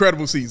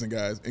 Incredible season,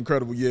 guys.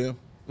 Incredible year.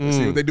 Let's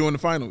see what they do in the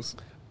finals.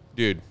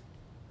 Dude,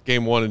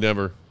 Game 1 in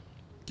Denver.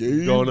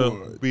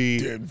 Gonna be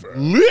Denver.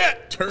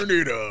 lit. Turn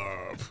it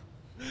up.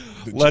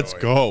 Let's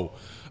go.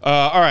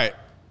 All right.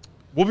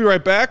 We'll be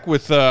right back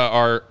with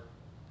our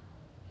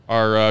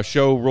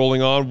show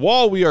rolling on.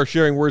 While we are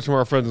sharing words from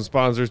our friends and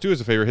sponsors, do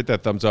us a favor, hit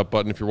that thumbs up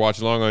button if you're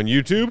watching along on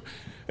YouTube,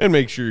 and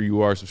make sure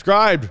you are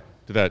subscribed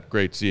to that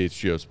great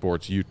CHGO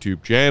Sports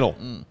YouTube channel.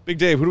 Big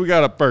Dave, who do we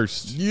got up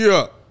first?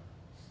 Yeah.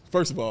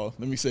 First of all,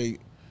 let me say,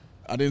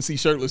 I didn't see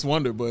Shirtless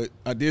Wonder, but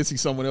I did see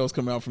someone else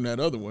come out from that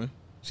other one.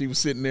 She was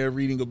sitting there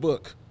reading a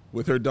book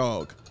with her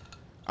dog.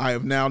 I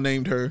have now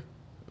named her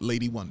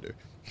Lady Wonder.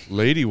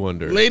 Lady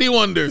Wonder. Lady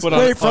Wonders. But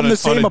Wait, from the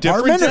same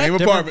apartment? Same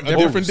apartment. A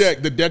different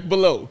deck. The deck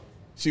below.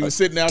 She was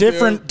sitting out there.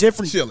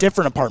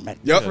 Different apartment.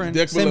 Yep.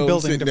 Deck same below,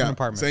 building, different down.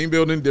 Apartment. Same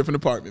building, different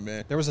apartment,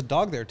 man. There was a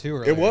dog there, too,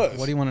 earlier. It was.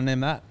 What do you want to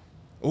name that?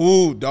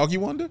 Ooh, Doggy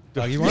Wonder?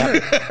 Doggy Wonder.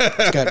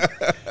 It's good.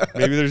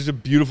 Maybe there's a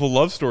beautiful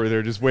love story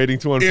there just waiting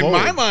to unfold. In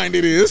my mind,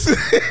 it is.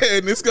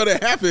 And it's going to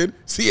happen.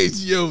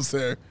 CHGO,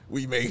 sir.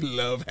 We make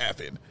love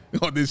happen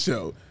on this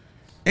show.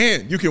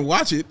 And you can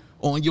watch it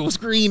on your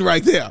screen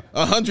right there.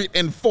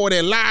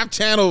 140 live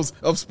channels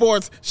of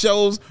sports,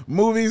 shows,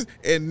 movies,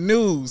 and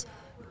news.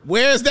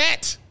 Where's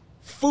that?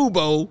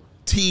 Fubo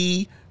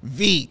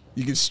TV.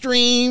 You can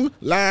stream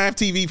live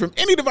TV from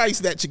any device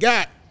that you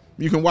got.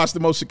 You can watch the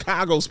most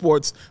Chicago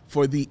sports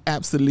for the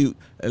absolute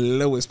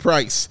lowest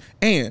price.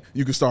 And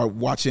you can start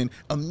watching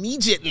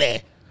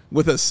immediately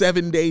with a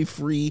 7-day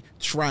free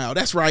trial.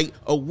 That's right,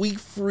 a week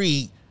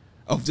free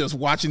of just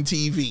watching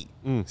TV.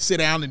 Sit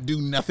down and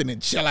do nothing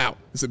and chill out.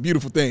 It's a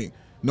beautiful thing.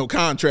 No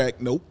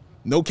contract, nope.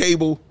 No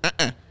cable,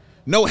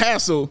 no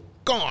hassle,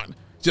 gone.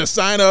 Just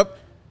sign up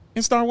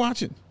and start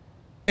watching.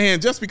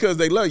 And just because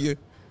they love you,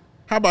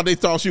 how about they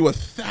toss you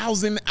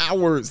 1,000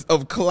 hours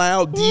of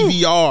cloud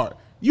DVR?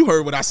 You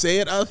heard what I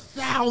said,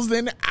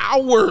 1,000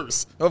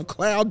 hours of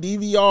cloud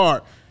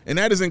DVR. And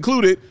that is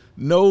included,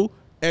 no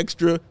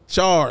extra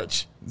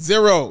charge.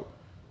 Zero.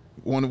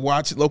 Want to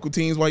watch local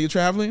teams while you're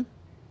traveling?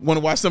 Want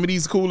to watch some of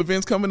these cool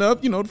events coming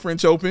up? You know, the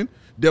French Open,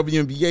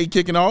 WNBA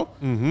kicking off,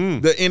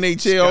 the NHL.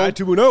 Sky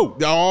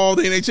 2-0. All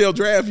the NHL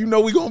draft. You know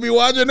we're going to be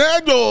watching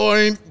that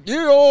joint.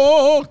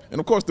 Yeah.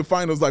 And, of course, the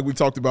finals like we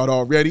talked about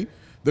already.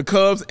 The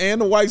Cubs and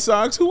the White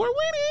Sox, who are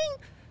winning.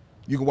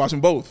 You can watch them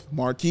both.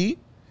 Marquee,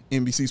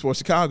 NBC Sports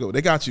Chicago.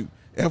 They got you.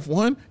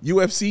 F1,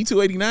 UFC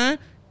 289.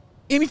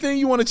 Anything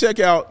you want to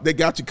check out, they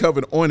got you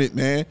covered on it,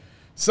 man.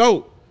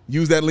 So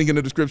use that link in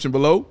the description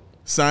below.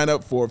 Sign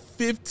up for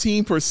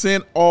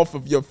 15% off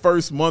of your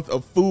first month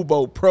of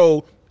Fubo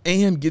Pro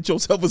and get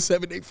yourself a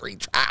 7-day free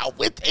trial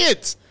with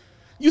it.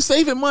 You're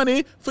saving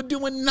money for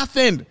doing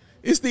nothing.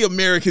 It's the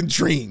American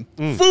dream.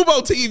 Fubo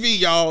TV,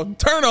 y'all.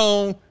 Turn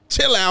on,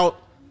 chill out,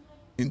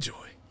 enjoy.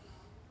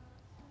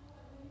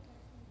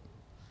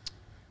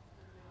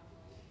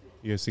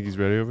 You guys think he's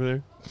ready over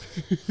there?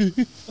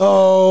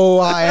 Oh,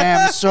 I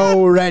am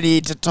so ready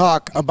to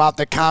talk about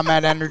the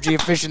ComEd Energy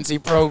Efficiency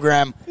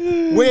Program,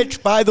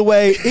 which, by the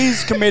way,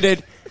 is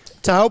committed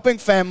to helping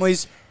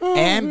families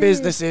and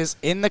businesses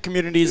in the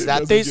communities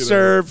that they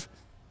serve.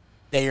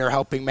 They are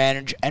helping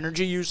manage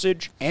energy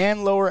usage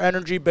and lower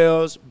energy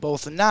bills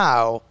both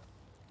now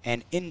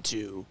and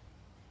into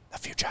the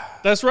future.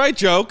 That's right,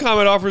 Joe.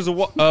 ComEd offers a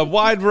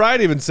wide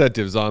variety of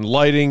incentives on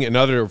lighting and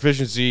other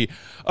efficiency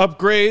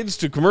upgrades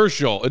to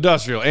commercial,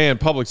 industrial, and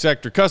public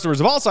sector customers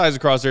of all sizes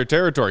across their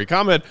territory.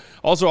 ComEd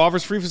also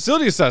offers free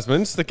facility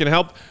assessments that can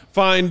help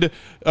find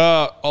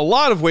a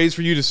lot of ways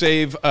for you to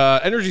save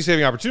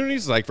energy-saving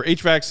opportunities, like for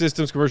HVAC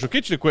systems, commercial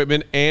kitchen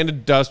equipment, and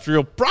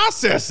industrial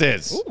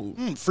processes.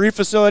 Free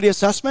facility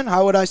assessment?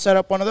 How would I set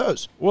up one of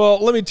those? Well,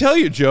 let me tell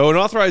you, Joe, an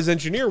authorized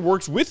engineer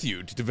works with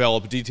you to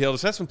develop a detailed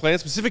assessment plan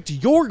specific to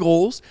your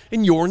goals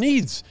and your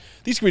needs.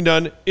 These can be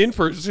done in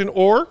person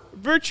or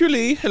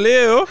virtually,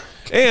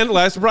 and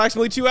last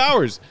approximately 2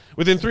 hours.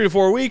 Within 3 to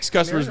 4 weeks,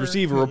 customers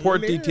receive a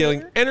report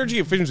detailing energy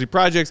efficiency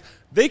projects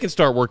they can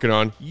start working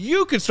on.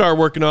 You can start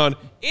working on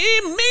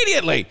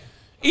immediately.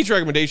 Each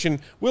recommendation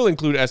will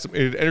include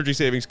estimated energy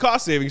savings,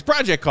 cost savings,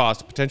 project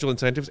costs, potential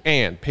incentives,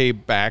 and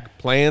payback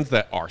plans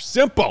that are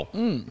simple.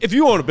 If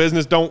you own a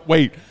business, don't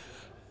wait.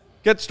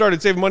 Get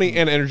started saving money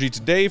and energy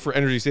today. For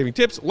energy-saving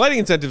tips, lighting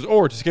incentives,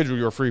 or to schedule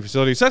your free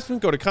facility assessment,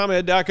 go to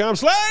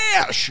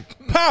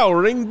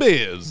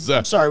ComEd.com/poweringbiz.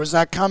 I'm sorry, was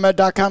that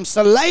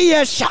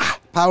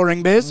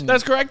ComEd.com/poweringbiz?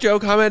 That's correct, Joe.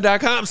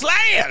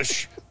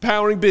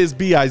 ComEd.com/poweringbiz,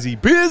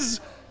 B-I-Z,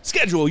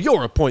 Schedule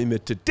your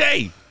appointment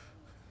today.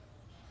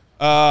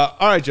 All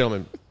right,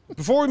 gentlemen.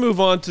 Before we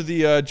move on to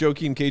the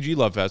Joakim KG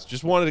Love Fest,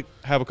 just wanted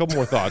to have a couple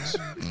more thoughts.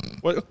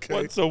 What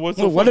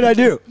did I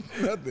do?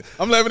 Nothing.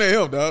 I'm laughing at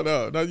him, dog.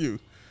 No, not you.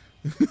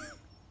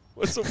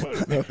 What's so funny?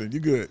 Nothing. You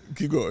good.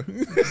 Keep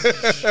going.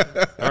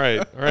 All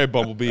right,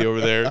 Bumblebee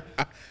over there.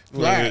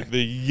 Fly. The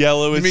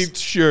yellowest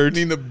shirt. You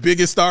mean the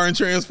biggest star in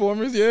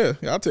Transformers? Yeah,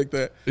 I'll take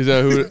that. Is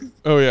that who?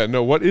 Oh, yeah.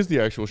 No, what is the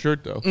actual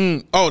shirt, though?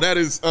 Oh, that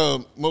is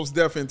Mos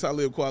Def and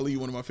Talib Kweli,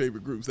 one of my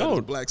favorite groups. That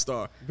is Black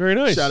Star. Very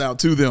nice. Shout out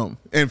to them.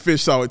 And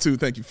Fish saw it, too.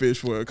 Thank you, Fish,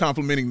 for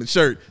complimenting the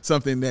shirt,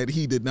 something that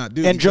he did not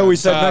do. And Joey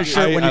said nice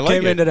shirt when you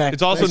came in today.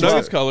 It's also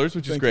Nuggets colors,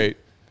 which is great.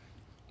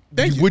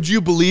 Would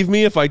you believe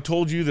me if I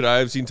told you that I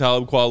have seen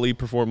Talib Kweli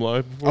perform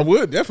live before? I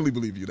would definitely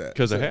believe you that.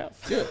 Because I have.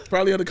 Yeah,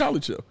 probably at a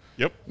college show.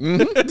 Yep.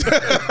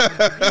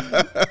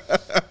 I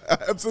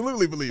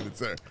absolutely believe it,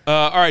 sir.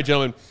 All right,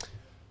 gentlemen.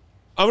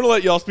 I'm going to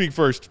let y'all speak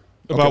first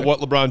about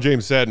what LeBron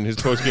James said in his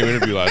post-game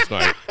interview last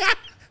night.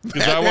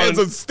 That has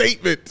a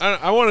statement.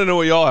 I want to know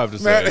what y'all have to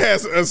say. Matt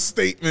has a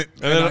statement,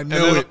 and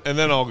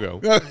then I'll go.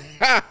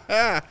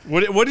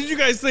 What did you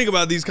guys think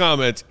about these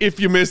comments, if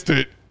you missed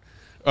it?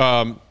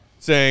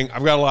 Saying,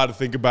 I've got a lot to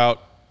think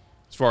about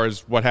as far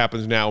as what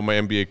happens now in my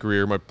NBA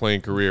career, my playing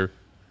career.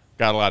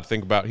 Got a lot to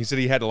think about. He said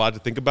he had a lot to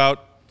think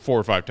about 4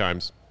 or 5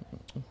 times.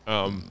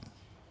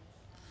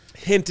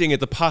 Hinting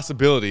at the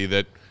possibility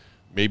that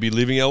maybe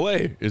leaving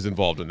LA is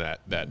involved in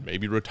that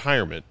maybe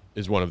retirement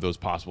is one of those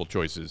possible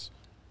choices.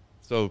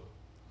 So,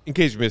 in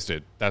case you missed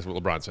it, that's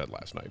what LeBron said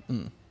last night.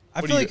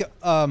 I feel like,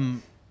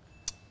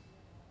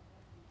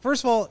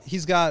 first of all,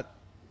 he's got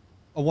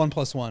a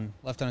 1+1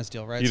 left on his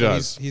deal, right? He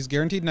does. He's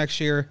guaranteed next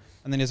year,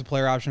 and then he has a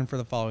player option for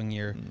the following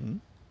year.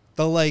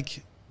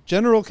 The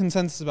general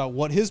consensus about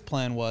what his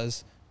plan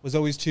was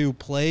always to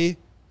play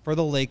for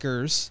the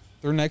Lakers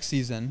through next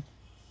season,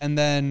 and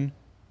then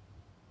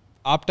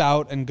opt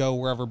out and go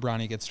wherever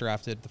Bronny gets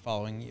drafted the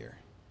following year,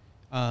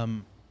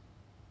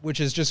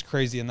 which is just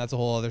crazy, and that's a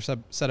whole other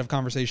set of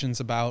conversations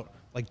about,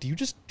 do you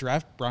just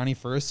draft Bronny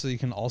first so you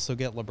can also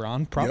get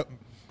LeBron? Yep.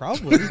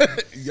 Probably.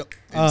 Yep.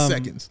 In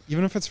seconds.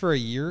 Even if it's for a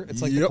year,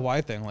 it's like the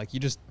Kawhi thing. You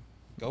just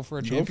go for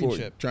a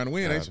championship. Trying to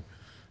win, ain't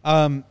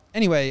you?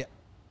 Anyway,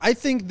 I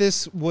think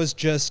this was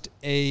just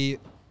a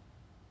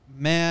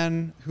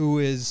man who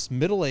is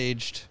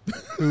middle-aged,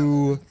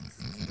 who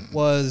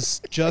was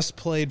just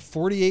played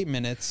 48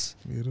 minutes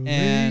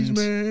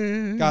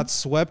and got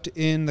swept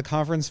in the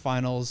conference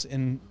finals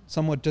in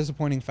somewhat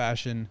disappointing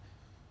fashion,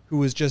 who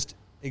was just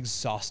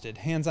exhausted,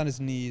 hands on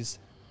his knees,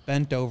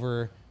 bent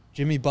over,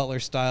 Jimmy Butler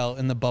style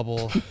in the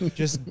bubble,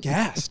 just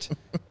gassed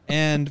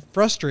and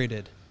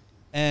frustrated.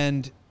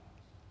 And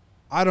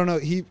I don't know,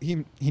 he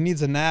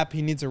needs a nap,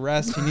 he needs a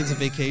rest, he needs a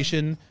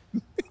vacation.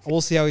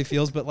 We'll see how he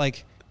feels, but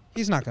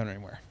he's not going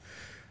anywhere.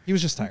 He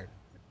was just tired.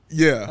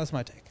 Yeah. That's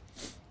my take.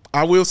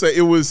 I will say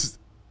it was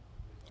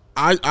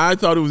I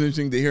thought it was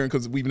interesting to hear him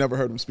because we've never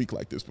heard him speak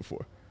like this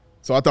before.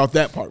 So I thought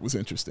that part was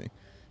interesting.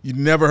 You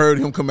never heard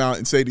him come out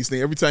and say these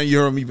things. Every time you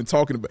hear him even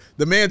talking about,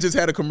 the man just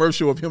had a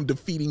commercial of him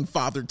defeating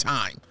Father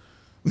Time.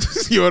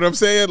 You know what I'm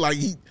saying?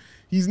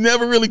 He's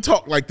never really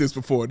talked like this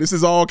before. This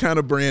is all kind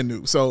of brand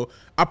new. So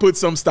I put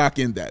some stock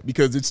in that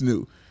because it's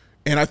new.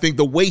 And I think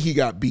the way he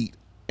got beat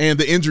and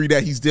the injury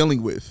that he's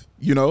dealing with,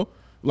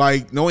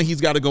 knowing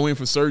he's got to go in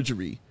for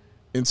surgery.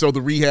 And so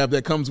the rehab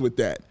that comes with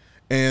that.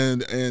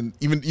 And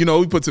even, he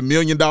puts $1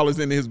 million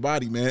into his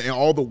body, man, and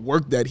all the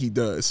work that he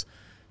does.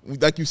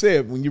 Like you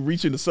said, when you're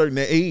reaching a certain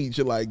age,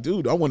 you're like,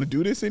 dude, I want to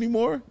do this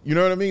anymore. You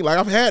know what I mean?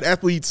 I've had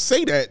athletes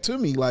say that to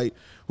me,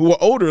 who are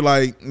older,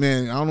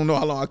 man, I don't know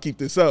how long I'll keep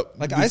this up.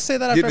 I say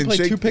that after I play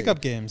 2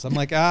 pickup games. I'm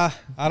like, I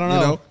don't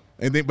know.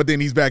 But then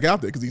he's back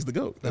out there because he's the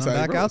GOAT. That's I'm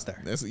how back out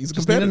there. He's a just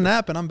competitor. need a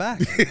nap and I'm back.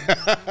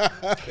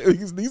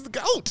 he's the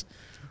GOAT.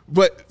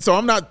 But so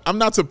I'm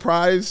not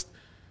surprised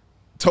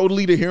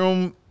totally to hear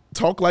him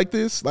talk like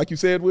this. Like you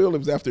said, Will, it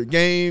was after a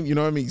game. You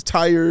know what I mean? He's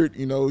tired.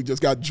 He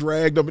just got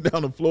dragged up and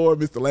down the floor,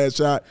 missed the last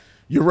shot.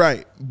 You're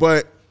right.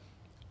 But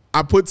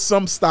I put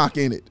some stock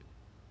in it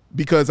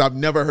because I've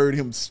never heard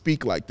him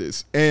speak like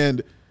this.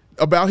 And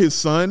about his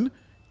son,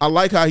 I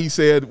like how he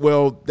said,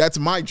 well, that's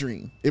my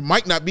dream. It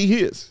might not be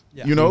his.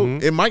 Yeah.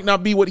 It might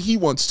not be what he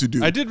wants to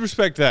do. I did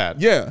respect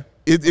that. Yeah.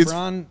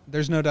 LeBron,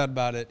 there's no doubt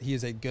about it. He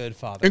is a good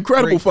father.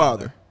 Incredible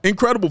father.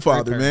 Incredible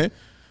father, man.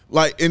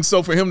 And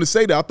so for him to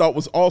say that, I thought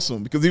was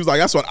awesome because he was like,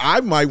 that's what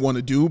I might want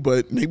to do,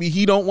 but maybe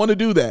he don't want to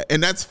do that.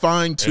 And that's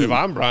fine too. And if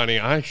I'm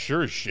Bronny, I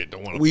sure as shit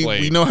don't want to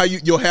play. We know how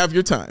you'll have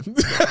your time.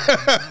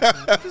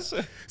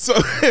 So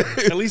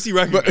at least he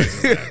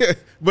recognizes that.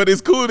 But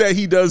it's cool that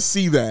he does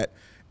see that.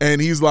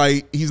 And he's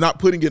not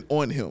putting it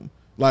on him.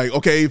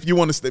 Okay, if you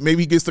want to stay,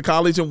 maybe he gets to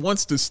college and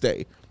wants to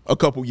stay a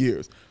couple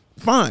years.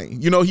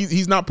 Fine.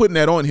 He's not putting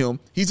that on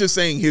him. He's just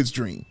saying his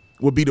dream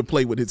would be to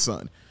play with his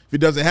son. If it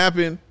doesn't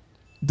happen,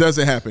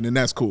 and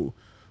that's cool.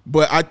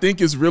 But I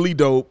think it's really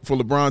dope for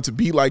LeBron to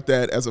be like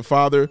that as a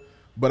father.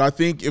 But I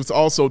think it's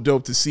also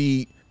dope to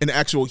see an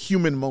actual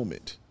human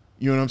moment,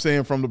 you know what I'm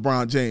saying, from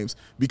LeBron James.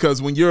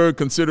 Because when you're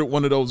considered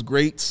one of those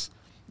greats,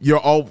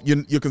 you're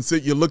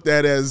looked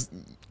at as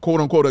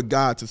quote unquote a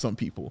god to some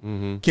people.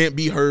 Mm-hmm. Can't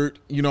be hurt,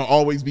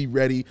 always be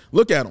ready.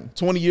 Look at him,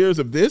 20 years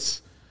of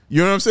this. You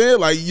know what I'm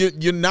saying?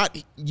 You're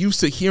not used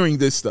to hearing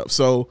this stuff.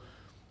 So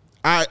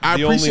I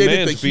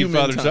appreciated the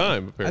human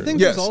time. Apparently. I think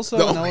there's also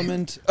an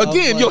element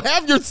again, you'll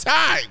have your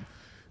time.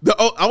 The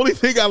only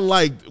thing I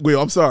liked,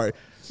 I'm sorry.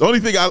 The only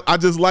thing I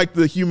just like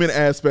the human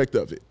aspect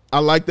of it. I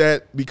like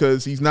that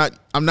because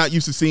I'm not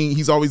used to seeing,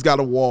 he's always got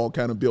a wall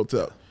kind of built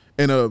up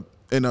in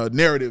a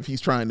narrative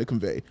he's trying to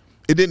convey.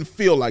 It didn't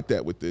feel like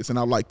that with this, and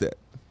I like that.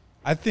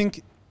 I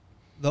think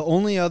the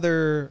only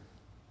other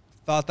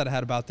thought that I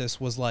had about this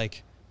was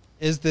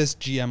is this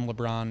GM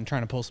LeBron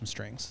trying to pull some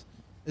strings?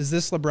 Is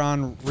this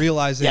LeBron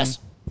realizing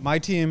my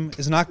team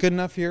is not good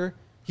enough here?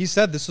 He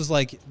said this was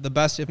like the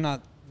best, if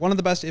not one of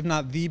the best, if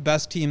not the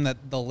best team that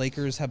the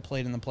Lakers have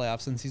played in the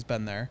playoffs since he's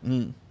been there.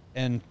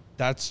 And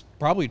that's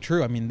probably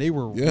true. I mean, they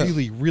were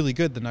really, really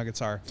good, the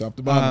Nuggets are. Top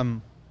to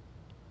bottom.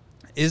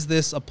 Is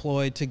this a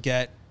ploy to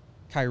get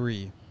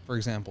Kyrie, for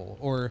example,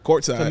 or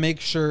courtside to make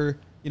sure,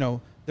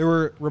 there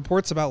were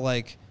reports about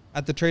like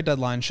at the trade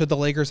deadline, should the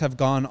Lakers have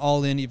gone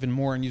all in even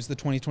more and used the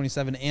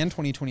 2027 and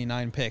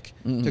 2029 pick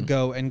to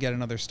go and get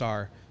another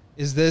star?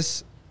 Is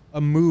this a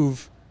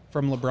move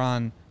from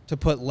LeBron to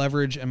put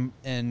leverage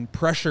and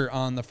pressure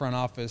on the front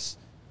office?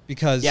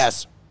 Because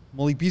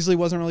Malik Beasley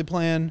wasn't really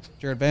playing,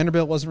 Jared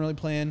Vanderbilt wasn't really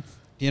playing,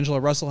 D'Angelo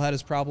Russell had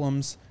his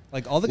problems.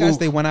 Like all the guys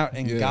they went out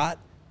and got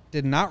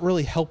did not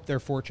really help their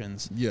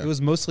fortunes. It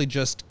was mostly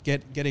just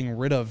getting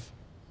rid of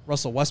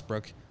Russell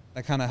Westbrook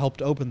that kind of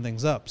helped open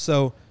things up.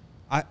 So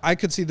I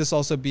could see this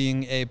also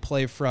being a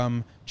play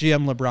from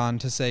GM LeBron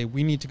to say,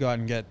 we need to go out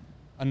and get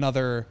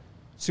another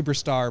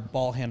superstar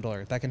ball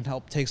handler that can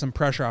help take some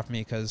pressure off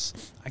me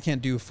because I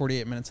can't do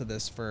 48 minutes of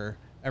this for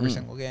every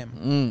single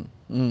game.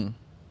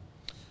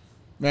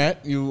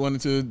 Matt, you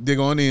wanted to dig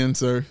on in,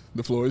 sir.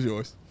 The floor is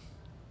yours.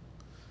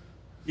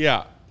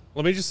 Yeah.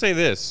 Let me just say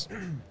this.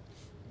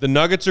 The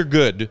Nuggets are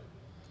good.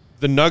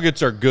 The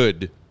Nuggets are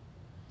good.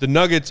 The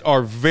Nuggets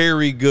are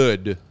very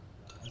good.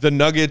 The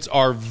Nuggets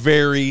are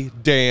very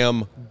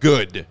damn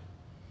good.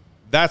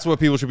 That's what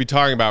people should be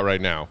talking about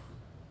right now.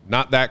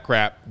 Not that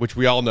crap, which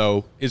we all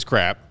know is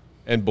crap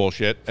and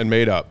bullshit and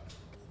made up.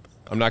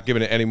 I'm not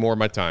giving it any more of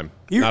my time.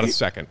 Not a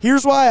second.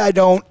 Here's why I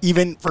don't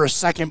even for a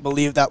second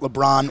believe that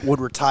LeBron would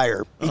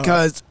retire.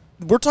 Because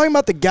we're talking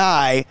about the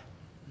guy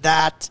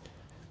that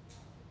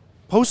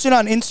posted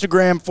on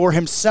Instagram for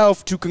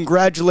himself to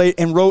congratulate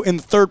and wrote in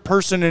the third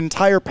person an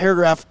entire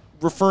paragraph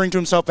referring to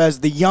himself as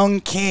the young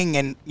king.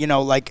 And,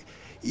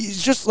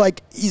 he's just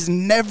like, he's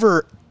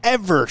never,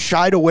 ever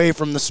shied away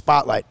from the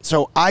spotlight.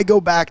 So I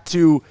go back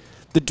to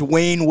the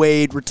Dwayne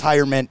Wade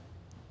retirement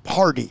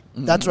party.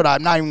 That's what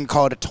I'm not even going to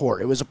call it a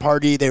tour. It was a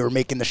party. They were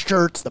making the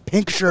shirts, the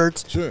pink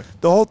shirts, the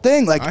whole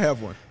thing. Like I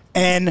have one.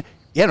 And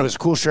it was a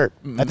cool shirt.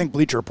 I think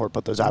Bleacher Report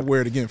put those out. I'll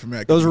wear it again for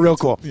Matt. Those are real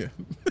cool. Yeah.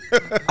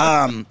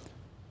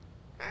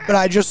 But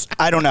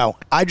I don't know.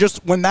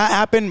 When that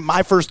happened,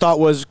 my first thought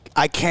was,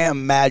 I can't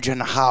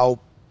imagine how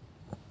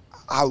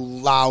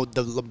loud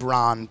the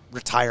LeBron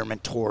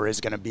retirement tour is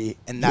going to be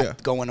and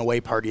that going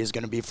away party is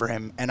going to be for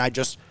him. And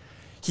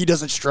he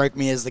doesn't strike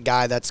me as the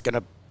guy that's going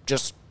to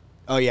just,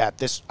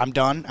 I'm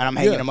done and I'm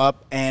hanging him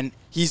up. And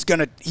he's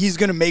going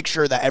to make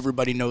sure that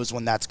everybody knows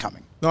when that's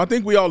coming. No, I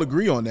think we all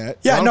agree on that.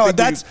 Yeah, no,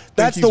 that's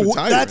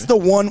the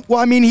one. Well,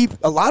 I mean,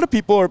 a lot of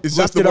people are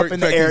left it up in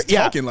the air.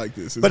 Talking like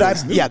this. But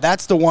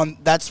that's the one.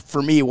 That's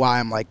for me why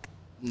I'm like,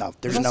 no,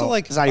 there's also no.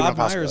 Like it's not even a Bob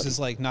possibility. Myers is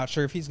like not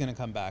sure if he's going to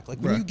come back. Like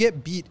when you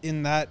get beat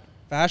in that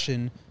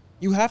fashion,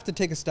 you have to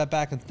take a step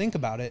back and think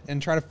about it and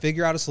try to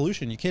figure out a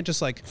solution. You can't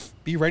just like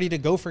be ready to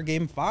go for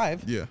game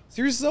 5. Yeah,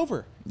 series is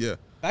over. Yeah,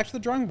 back to the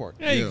drawing board.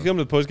 Yeah, you can come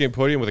to the post-game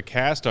podium with a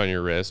cast on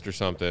your wrist or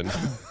something.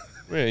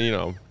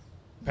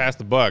 Pass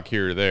the buck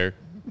here or there.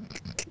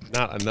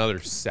 Not another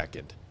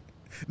second.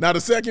 Not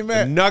a second, The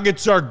man.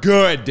 Nuggets are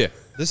good.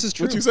 This is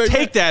true. What you say?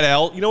 Take that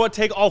L. You know what?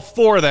 Take all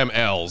 4 of them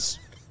L's.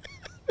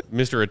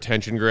 Mr.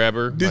 Attention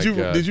Grabber. Did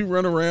you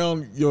run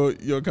around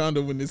your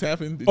condo when this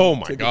happened? Oh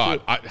my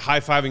God!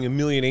 High-fiving a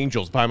million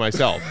angels by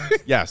myself.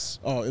 Yes.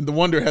 Oh, and the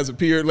Wonder has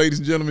appeared, ladies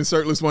and gentlemen.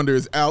 Shirtless Wonder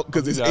is out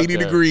because it's 80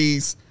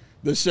 degrees.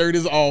 The shirt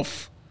is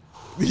off.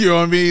 You know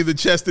what I mean? The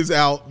chest is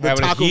out. The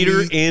Having a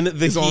heater in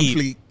the is heat. on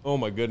fleek. Oh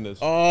my goodness.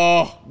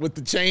 Oh, with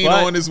the chain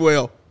on as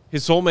well.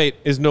 His soulmate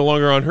is no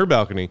longer on her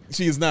balcony.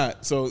 She is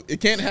not. So it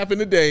can't happen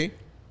today,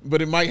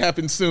 but it might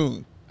happen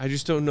soon. I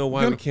just don't know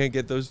why we can't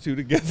get those two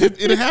together.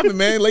 It'll happen,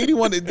 man. Lady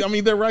wanted. I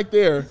mean, they're right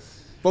there,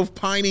 both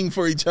pining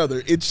for each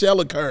other. It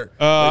shall occur.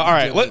 All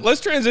right, let's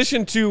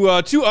transition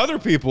to 2 other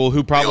people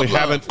who probably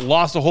haven't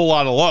lost a whole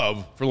lot of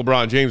love for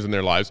LeBron James in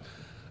their lives.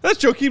 That's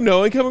Joakim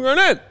Noah and Kevin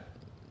Garnett.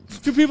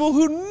 2 people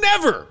who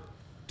never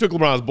took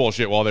LeBron's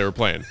bullshit while they were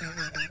playing.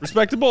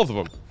 Respect to both of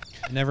them.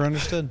 I never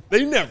understood.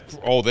 They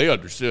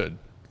understood.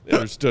 They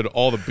understood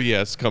all the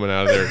BS coming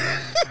out of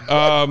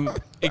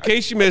there. In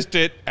case you missed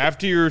it,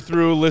 after you're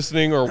through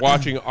listening or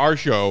watching our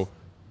show,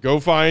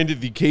 go find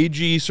the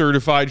KG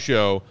certified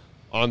show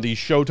on the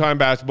Showtime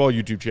Basketball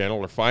YouTube channel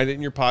or find it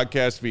in your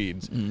podcast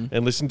feeds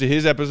and listen to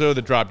his episode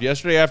that dropped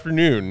yesterday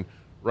afternoon,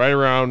 right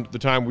around the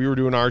time we were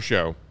doing our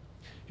show.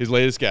 His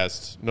latest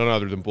guest, none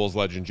other than Bulls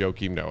legend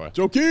Joakim Noah.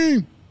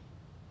 Joakim!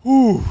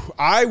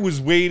 I was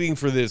waiting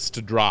for this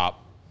to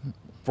drop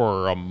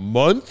for a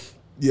month.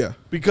 Yeah.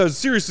 Because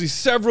seriously,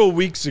 several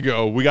weeks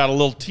ago, we got a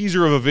little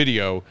teaser of a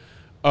video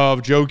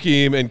of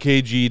Joakim and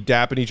KG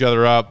dapping each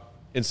other up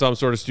in some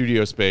sort of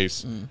studio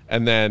space.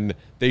 And then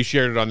they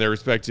shared it on their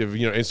respective,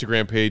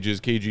 Instagram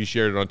pages. KG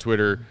shared it on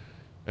Twitter.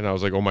 And I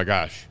was like, oh my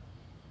gosh,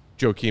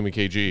 Joakim and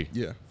KG.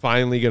 Yeah.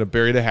 Finally going to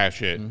bury the half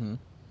shit,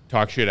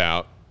 talk shit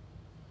out,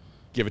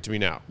 give it to me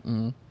now.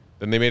 Then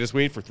they made us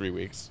wait for 3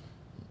 weeks.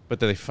 but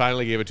they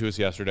finally gave it to us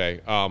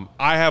yesterday.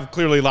 I have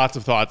clearly lots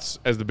of thoughts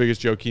as the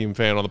biggest Joakim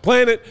fan on the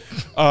planet.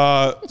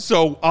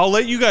 So I'll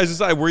let you guys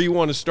decide where you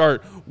want to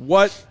start.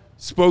 What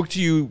spoke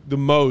to you the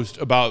most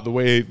about the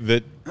way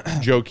that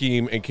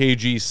Joakim and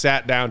KG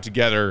sat down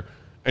together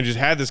and just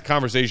had this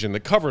conversation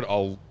that covered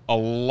a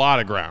lot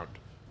of ground?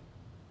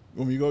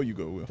 When we go, you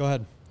go, Will. Go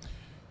ahead.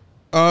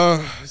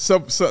 So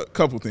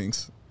couple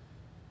things.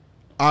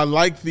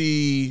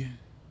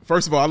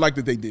 First of all, I like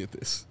that they did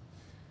this.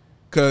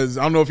 Because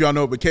I don't know if y'all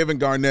know, but Kevin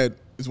Garnett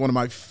is one of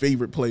my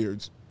favorite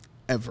players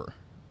ever.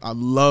 I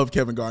love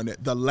Kevin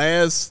Garnett. The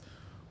last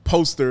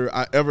poster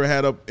I ever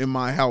had up in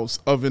my house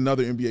of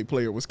another NBA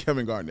player was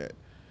Kevin Garnett.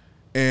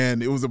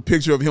 And it was a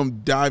picture of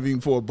him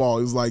diving for a ball.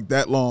 It was like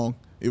that long.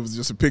 It was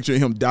just a picture of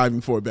him diving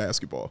for a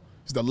basketball.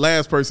 It's the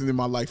last person in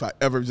my life I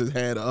ever just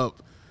had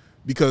up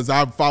because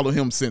I've followed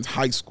him since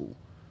high school.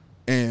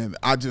 And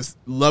I just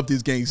loved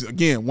his games.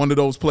 Again, one of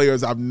those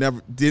players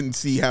didn't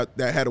see that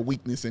had a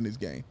weakness in his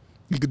game.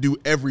 He could do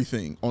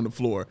everything on the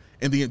floor,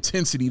 and the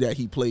intensity that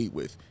he played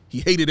with.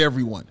 He hated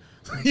everyone.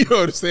 You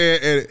know what I'm saying?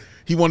 And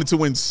he wanted to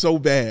win so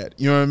bad.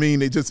 You know what I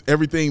mean?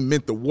 Everything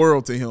meant the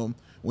world to him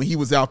when he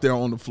was out there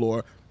on the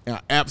floor, and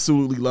I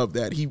absolutely love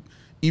that. He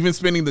even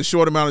spending the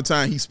short amount of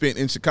time he spent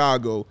in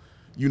Chicago.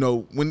 You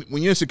know, when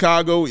you're in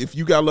Chicago, if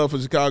you got love for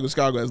Chicago,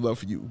 Chicago has love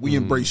for you. We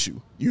embrace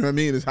you. You know what I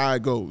mean? It's how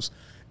it goes.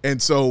 And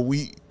so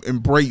we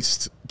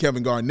embraced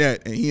Kevin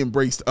Garnett, and he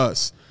embraced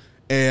us.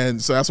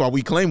 And so that's why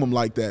we claim him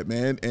like that,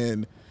 man.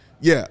 And,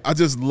 yeah, I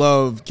just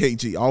love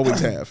KG. I always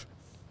have.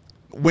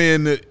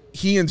 When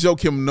he and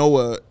Joakim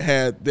Noah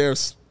had their,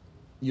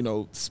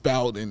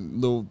 spout and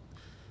little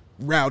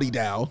rowdy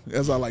dow,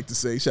 as I like to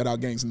say. Shout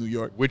out Gangs in New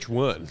York. Which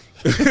one?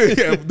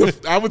 Yeah,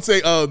 I would say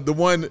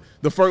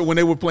the first when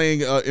they were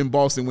playing in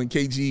Boston when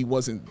KG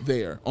wasn't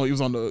there. Oh, he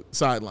was on the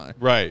sideline.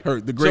 Right.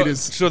 Hurt. The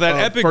greatest. So that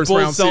epic Bulls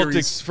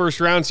Celtics first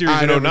round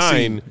series in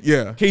 2009.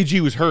 Yeah. KG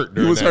was hurt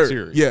during that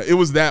series. Yeah, it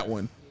was that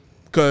one.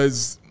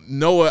 Because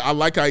Noah, I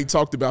like how he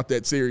talked about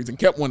that series and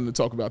kept wanting to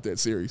talk about that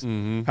series,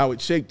 how it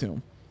shaped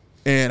him.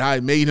 And I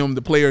made him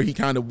the player he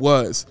kind of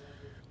was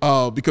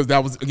because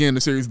that was, again,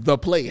 the series, the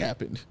play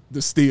happened. The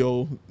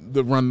steal,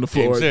 the run the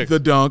floor, the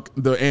dunk,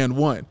 the and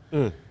one.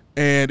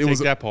 And it was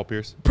that, Paul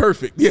Pierce.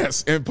 Perfect,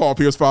 yes. And Paul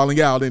Pierce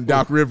falling out and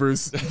Doc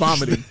Rivers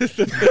vomiting.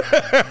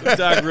 The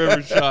Doc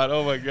Rivers shot,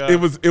 oh, my God.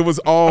 It was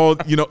all,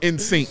 in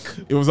sync.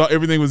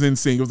 Everything was in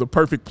sync. It was a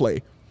perfect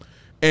play.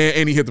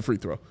 And he hit the free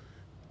throw.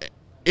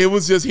 It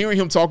was just hearing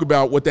him talk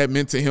about what that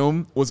meant to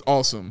him was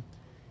awesome.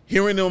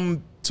 Hearing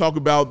them talk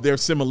about their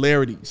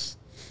similarities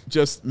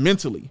just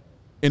mentally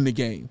in the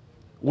game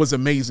was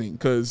amazing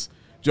because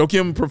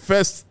Joakim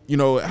professed,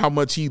 how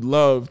much he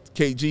loved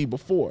KG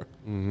before.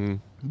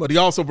 But he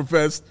also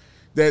professed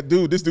that,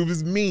 this dude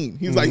is mean.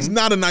 He's like, he's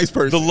not a nice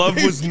person. The love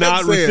was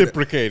not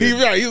reciprocated. He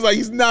was like,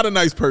 he's not a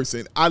nice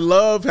person. I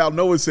love how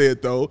Noah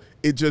said, though,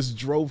 it just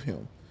drove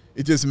him.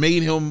 It just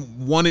made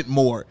him want it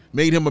more,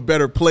 made him a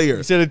better player.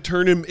 He said it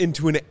turned him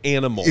into an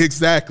animal.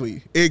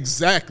 Exactly.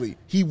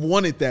 He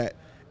wanted that,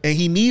 and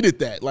he needed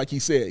that, like he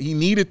said. He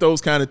needed those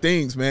kind of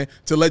things, man,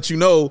 to let you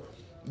know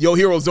your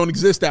heroes don't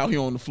exist out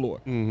here on the floor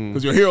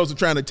because your heroes are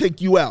trying to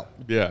take you out.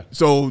 Yeah.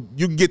 So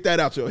you can get that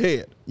out your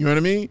head. You know what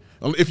I mean?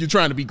 If you're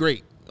trying to be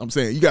great, I'm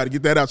saying you got to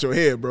get that out your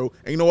head, bro.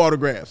 Ain't no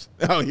autographs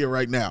out here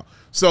right now.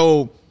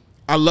 So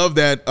I love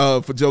that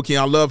for Joakim.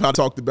 I love how he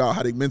talked about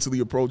how they mentally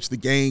approached the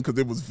game because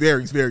it was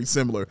very, very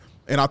similar.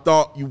 And I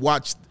thought you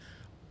watched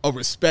a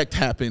respect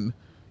happen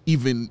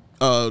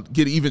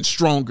get even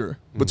stronger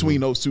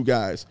between those two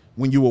guys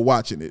when you were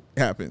watching it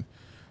happen.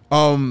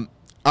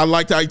 I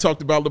liked how he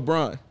talked about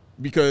LeBron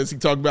because he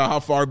talked about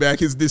how far back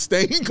his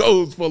disdain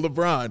goes for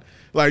LeBron.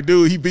 Like,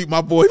 dude, he beat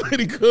my boy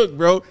Lenny Cook,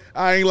 bro.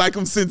 I ain't like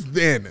him since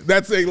then.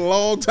 That's a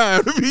long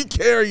time to be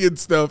carrying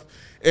stuff.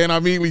 And I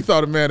immediately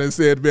thought of man and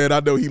said, man, I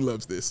know he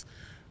loves this.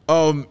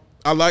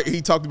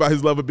 He talked about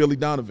his love of Billy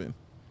Donovan.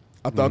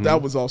 I thought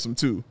that was awesome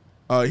too.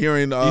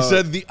 Hearing he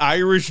said the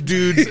Irish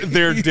dudes,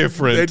 they're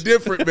different. They're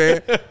different,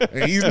 man.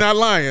 And he's not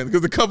lying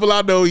because the couple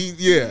I know,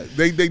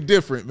 they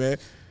different, man.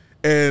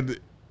 And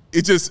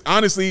it just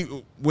honestly,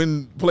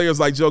 when players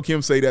like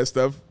Joakim say that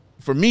stuff,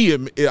 for me,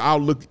 I'll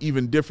look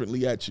even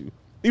differently at you,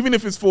 even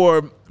if it's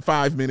for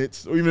 5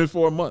 minutes or even if it's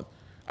for a month.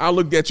 I'll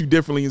look at you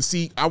differently and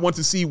see. I want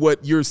to see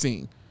what you're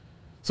seeing,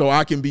 so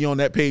I can be on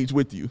that page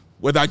with you.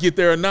 Whether I get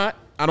there or not,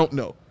 I don't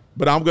know.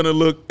 But I'm going to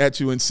look at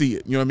you and see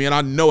it. You know what I mean?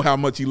 I know how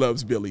much he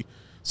loves Billy.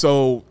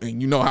 So,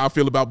 and you know how I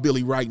feel about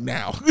Billy right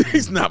now.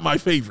 He's not my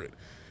favorite.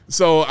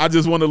 So I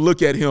just want to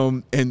look at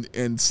him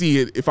and see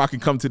it if I can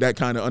come to that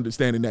kind of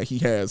understanding that he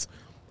has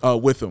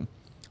with him.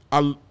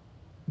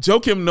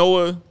 Joakim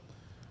Noah,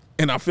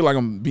 and I feel like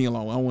I'm being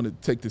long. I don't want to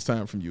take this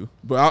time from you.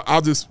 But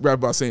I'll just wrap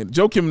by saying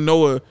Joakim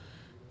Noah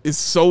is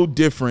so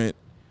different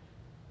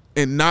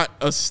and not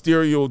a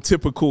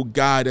stereotypical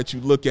guy that you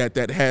look at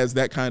that has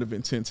that kind of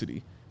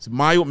intensity. He's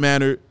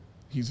mild-mannered.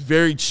 He's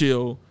very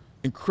chill,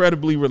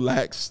 incredibly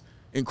relaxed,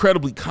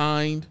 incredibly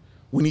kind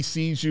when he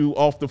sees you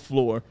off the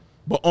floor.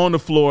 But on the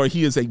floor,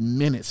 he is a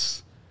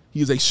menace.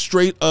 He is a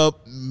straight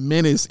up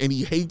menace, and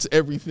he hates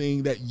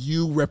everything that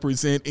you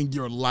represent in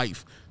your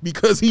life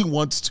because he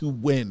wants to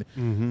win.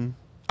 Mm-hmm.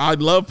 I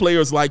love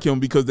players like him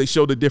because they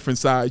show the different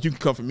sides. You can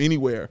come from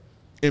anywhere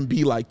and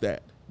be like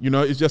that. You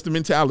know, it's just a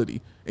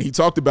mentality. And he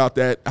talked about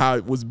that, how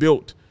it was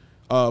built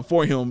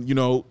for him, you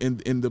know,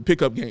 in the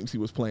pickup games he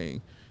was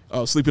playing,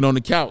 sleeping on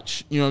the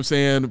couch, you know what I'm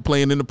saying,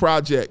 playing in the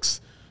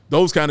projects.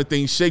 Those kind of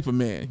things shape a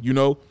man, you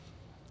know.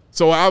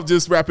 So I'll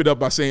just wrap it up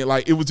by saying,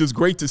 like, it was just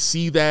great to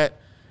see that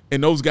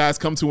and those guys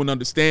come to an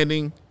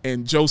understanding,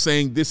 and Joe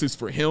saying this is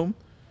for him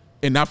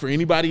and not for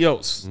anybody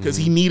else because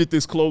he needed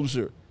this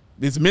closure.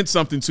 This meant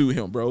something to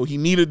him, bro. He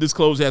needed this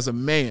closure as a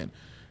man,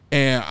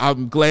 and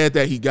I'm glad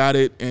that he got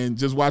it. And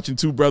just watching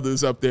two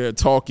brothers up there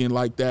talking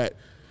like that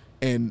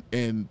and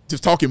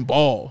just talking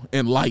ball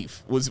and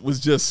life was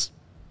just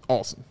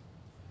awesome.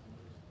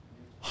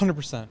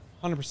 100%.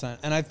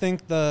 And I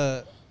think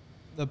the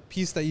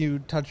piece that you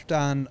touched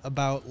on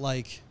about,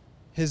 like,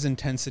 his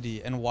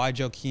intensity and why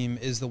Joakim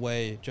is the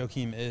way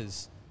Joakim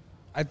is,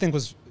 I think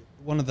was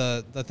one of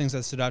the things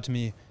that stood out to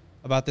me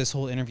about this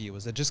whole interview.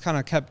 Was it just kind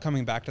of kept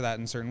coming back to that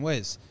in certain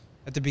ways.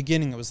 At the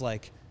beginning, it was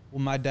like,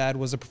 well, my dad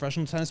was a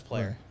professional tennis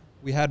player.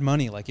 Right. We had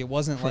money. Like, it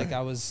wasn't like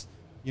I was,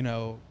 you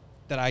know,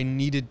 that I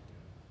needed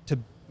to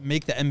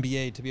make the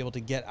NBA to be able to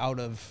get out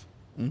of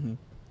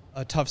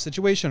a tough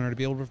situation or to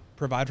be able to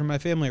provide for my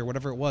family or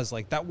whatever it was.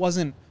 Like, that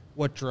wasn't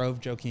what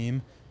drove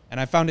Joakim. And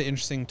I found it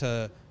interesting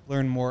to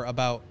learn more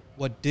about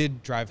what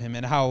did drive him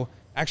and how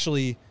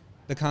actually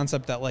the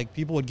concept that, like,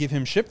 people would give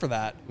him shit for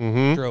that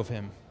drove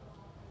him.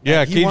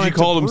 Yeah, KG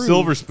called him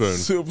Silver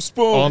Spoon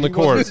on the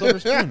court. Silver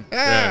Spoon.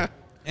 Yeah.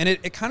 And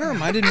it kind of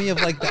reminded me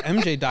of, like, the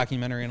MJ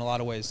documentary in a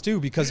lot of ways too,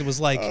 because it was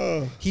like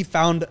he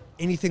found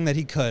anything that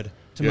he could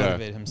to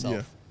motivate himself.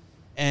 Yeah.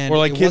 And or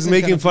like kids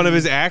making fun of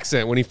his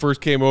accent when he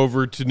first came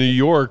over to New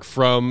York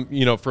from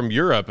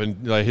Europe,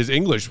 and like, his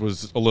English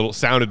was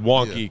sounded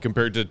wonky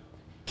compared to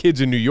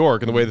kids in New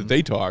York and the way that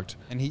they talked.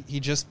 And he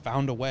just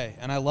found a way.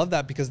 And I love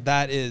that because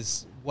that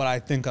is what I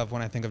think of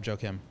when I think of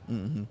Joakim.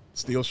 Mm-hmm.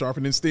 Steel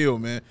sharpening steel,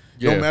 man.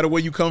 Yeah. No matter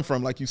where you come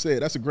from, like you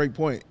said. That's a great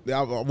point.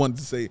 I wanted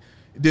to say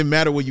it didn't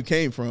matter where you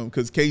came from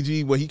because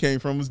KG, where he came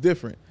from was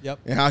different. Yep.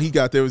 And how he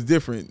got there was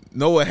different.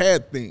 Noah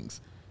had things.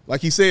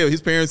 Like he said,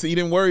 his parents, he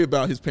didn't worry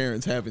about his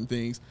parents having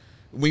things.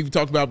 We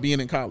talked about being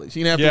in college.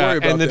 He didn't have to worry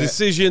about that. And the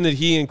decision that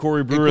he and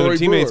Corey Brewer, the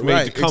teammates,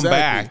 made to come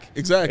back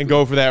and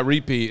go for that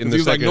repeat in the second he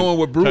was like knowing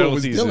what Brewer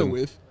was season. dealing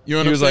with. You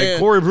know what I'm saying? He was like,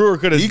 Corey Brewer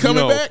could have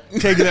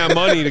taken that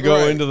money to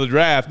go into the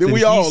draft. Then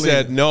he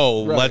said,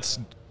 no, let's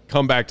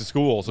come back to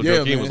school. So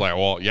Joakim was like,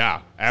 well, yeah,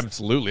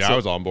 absolutely. I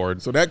was on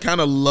board. So that kind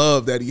of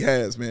love that he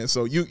has, man.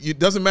 So it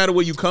doesn't matter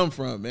where you come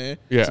from, man.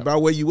 Yeah. It's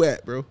about where you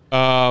at, bro.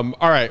 All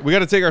right. We got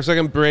to take our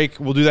second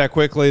break. We'll do that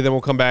quickly. Then we'll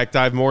come back,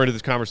 dive more into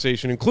this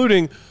conversation,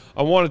 including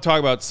I want to talk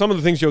about some of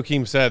the things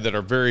Joakim said that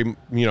are very,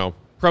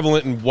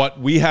 prevalent in what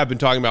we have been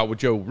talking about with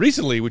Joe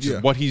recently, which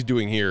is what he's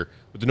doing here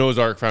with the Noah's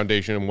Ark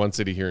Foundation in One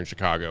City here in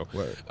Chicago.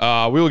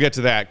 Right. We will get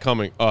to that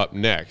coming up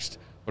next.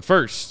 But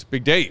first,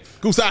 Big Dave.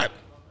 Goose side.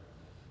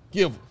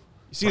 Give. You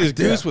see this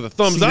goose with a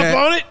thumbs up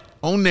on it?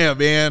 On there,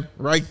 man.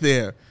 Right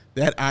there.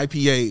 That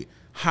IPA.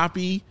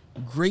 Hoppy,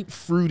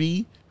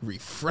 grapefruity,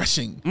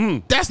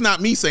 refreshing. That's not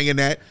me saying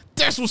that.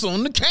 That's what's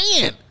on the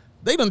can.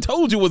 They done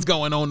told you what's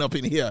going on up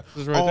in here.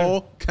 Right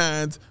all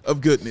kinds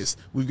of goodness.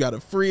 We've got a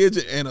fridge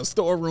and a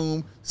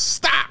storeroom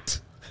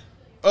stocked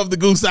of the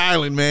Goose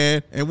Island,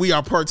 man. And we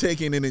are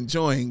partaking and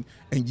enjoying,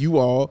 and you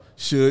all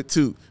should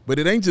too. But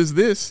it ain't just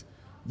this.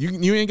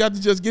 You ain't got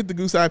to just get the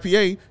Goose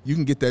IPA. You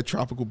can get that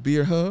tropical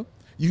beer hub.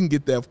 You can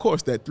get that, of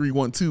course, that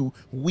 312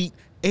 wheat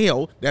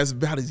ale that's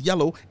about as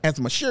yellow as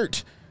my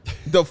shirt.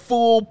 The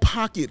full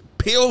pocket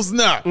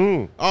Pilsner.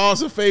 Oh,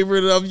 it's a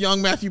favorite of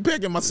young Matthew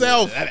Peck and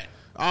myself.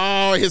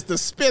 Oh, it's the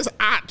Spitz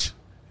Ott.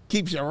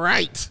 Keeps you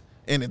right,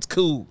 and it's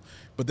cool.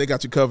 But they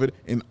got you covered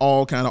in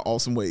all kind of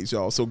awesome ways,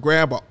 y'all. So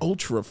grab a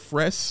ultra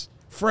fresh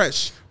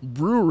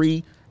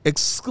brewery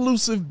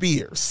exclusive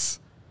beers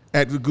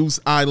at the Goose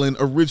Island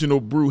Original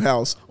Brew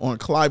House on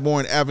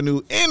Clybourne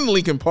Avenue in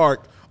Lincoln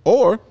Park,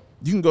 or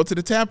you can go to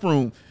the tap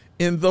room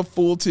in the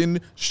Fulton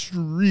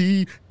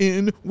Street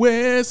in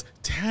West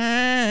Town.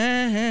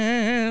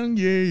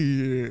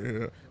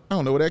 Yeah. I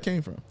don't know where that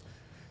came from.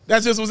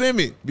 That just was in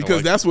me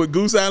because that's what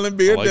Goose Island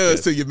beer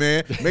does to you,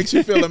 man. Makes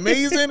you feel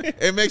amazing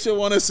and makes you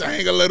want to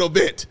sing a little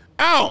bit.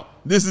 Ow!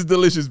 This is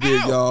delicious beer,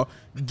 y'all.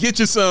 Get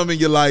you some in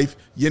your life.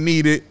 You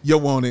need it. You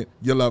want it.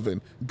 You love it.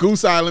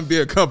 Goose Island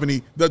Beer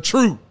Company, the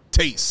true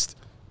taste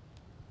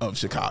of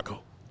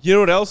Chicago. You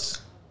know what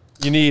else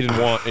you need and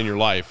want in your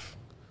life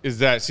is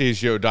that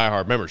CHGO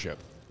Diehard membership.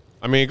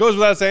 I mean, it goes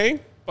without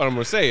saying, but I'm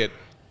going to say it.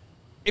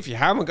 If you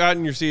haven't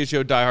gotten your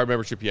CHGO Diehard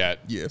membership yet,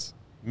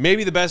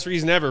 maybe the best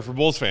reason ever for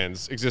Bulls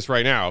fans exists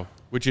right now,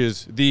 which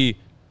is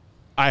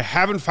I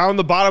haven't found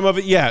the bottom of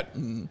it yet.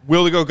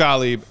 Will to Go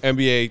Gottlieb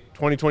NBA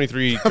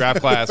 2023 draft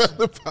class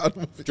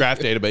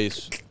draft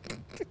database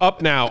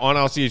up now on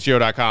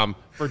lchgo.com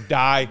for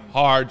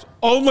diehards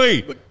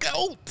only. The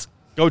GOAT.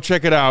 Go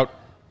check it out.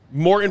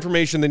 more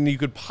information than you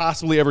could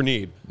possibly ever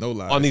need No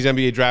lies. on these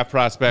NBA draft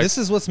prospects. This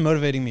is what's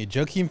motivating me.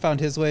 Joakim found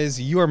his ways.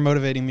 You are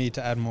motivating me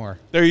to add more.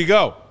 There you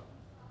go.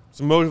 It's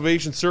a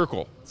motivation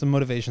circle. It's a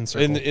motivation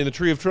circle. In the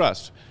tree of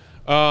trust.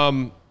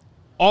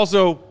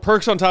 Also,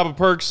 perks on top of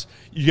perks.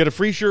 You get a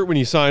free shirt when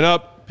you sign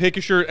up. Pick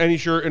a shirt, any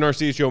shirt in our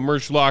CHGO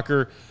merch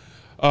locker.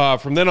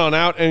 From then on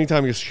out,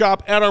 anytime you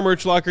shop at our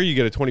merch locker, you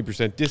get a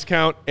 20%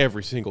 discount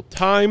every single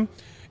time.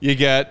 You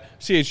get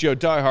CHGO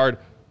Die Hard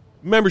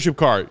membership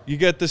card. You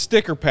get the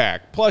sticker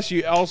pack. Plus,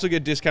 you also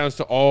get discounts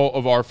to all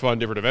of our fun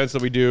different events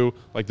that we do,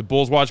 like the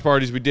Bulls watch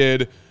parties we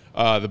did,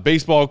 the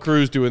baseball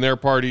crews doing their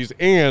parties,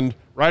 and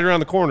right around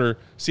the corner,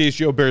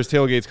 CHGO Bears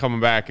tailgates coming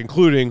back,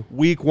 including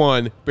Week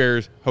 1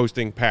 Bears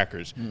hosting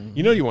Packers. Mm-hmm.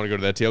 You know you want to go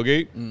to that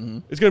tailgate. Mm-hmm.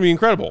 It's going to be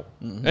incredible.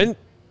 Mm-hmm. And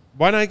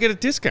why not get a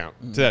discount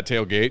to that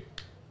tailgate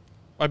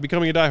by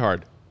becoming a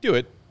diehard? Do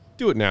it.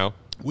 Do it now.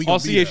 All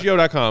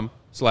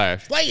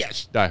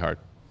CHGO.com/diehard.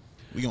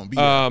 We're going to be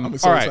there. I'm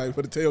so excited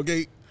for the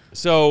tailgate.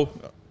 So,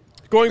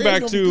 going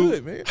back to...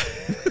 Good, man.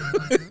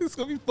 It's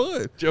going to be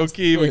fun.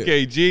 Joakim and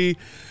KG.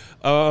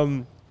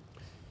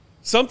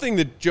 Something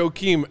that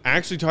Joakim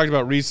actually talked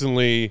about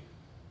recently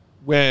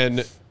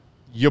when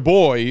your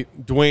boy,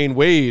 Dwayne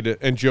Wade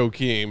and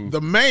Joakim... The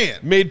man.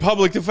 ...made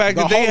public the fact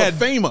that they had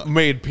Famer.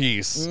 made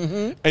peace.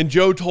 Mm-hmm. And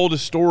Joe told a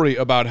story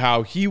about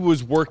how he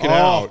was working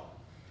out,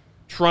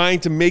 trying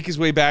to make his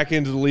way back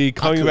into the league,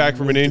 coming back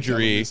from an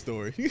injury.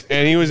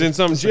 And he was in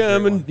some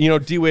gym, and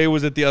D-Wade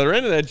was at the other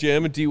end of that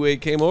gym, and D-Wade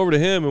came over to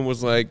him and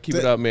was like, keep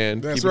it up,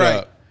 man. That's keep right. It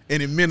up.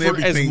 And it meant For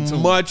everything to him.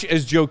 As much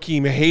as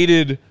Joakim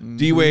hated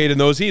D-Wade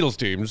and those Heatles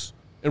teams,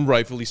 and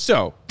rightfully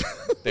so.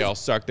 They all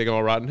suck. They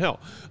all rot in hell.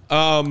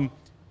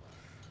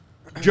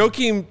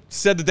 Joakim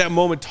said that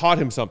moment taught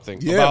him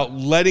something about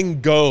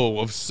letting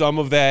go of some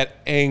of that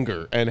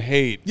anger and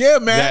hate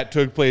that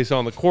took place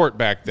on the court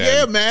back then.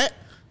 Yeah, Matt.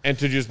 And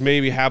to just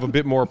maybe have a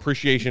bit more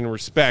appreciation and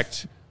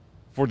respect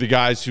for the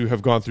guys who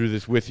have gone through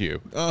this with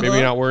you. Maybe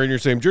not wearing your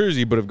same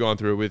jersey, but have gone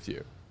through it with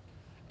you.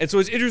 And so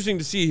it's interesting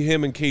to see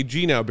him and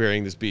KG now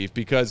bearing this beef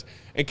because,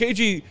 and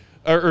KG,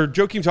 or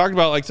Joakim talked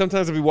about, like,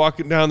 sometimes I'd be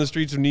walking down the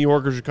streets of New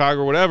York or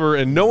Chicago or whatever,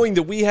 and knowing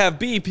that we have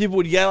beef, people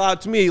would yell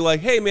out to me,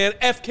 like, hey, man,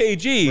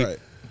 FKG,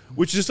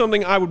 which is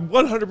something I would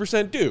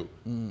 100% do.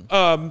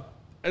 And,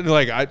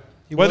 like,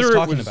 he was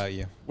talking about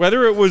you.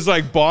 Whether it was,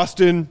 like,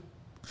 Boston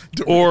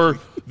or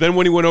then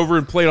when he went over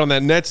and played on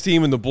that Nets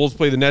team and the Bulls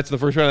played the Nets in the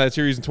first round of that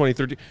series in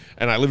 2013,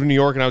 and I lived in New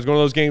York and I was going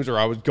to those games, or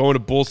I was going to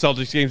Bulls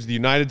Celtics games at the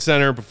United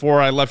Center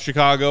before I left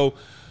Chicago,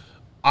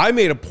 I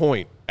made a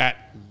point at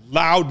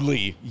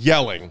loudly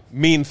yelling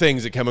mean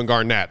things at Kevin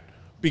Garnett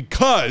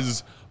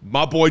because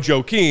my boy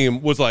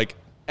Joakim was like,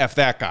 F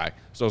that guy.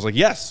 So I was like,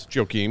 yes,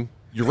 Joakim,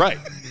 you're right.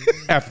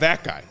 F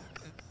that guy.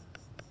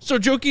 So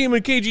Joakim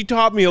and KG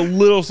taught me a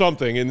little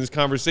something in this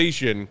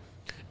conversation.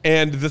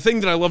 And the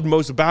thing that I loved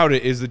most about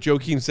it is that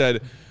Joakim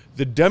said,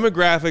 the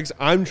demographics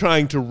I'm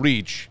trying to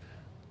reach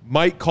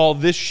might call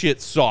this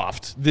shit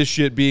soft, this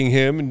shit being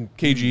him and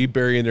KG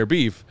burying their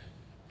beef.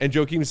 And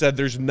Joakim said,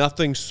 there's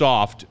nothing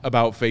soft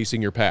about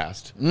facing your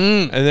past.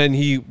 And then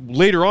he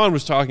later on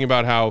was talking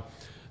about how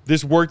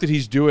this work that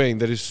he's doing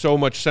that is so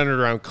much centered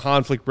around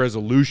conflict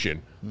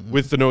resolution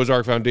with the Noah's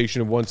Ark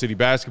Foundation of One City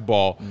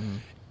Basketball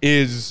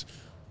is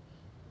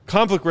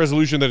conflict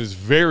resolution that is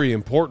very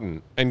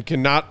important and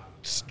cannot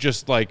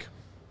just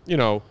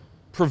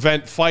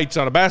prevent fights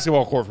on a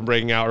basketball court from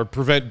breaking out or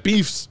prevent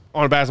beefs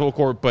on a basketball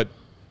court, but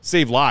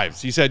save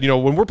lives. He said,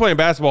 when we're playing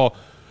basketball,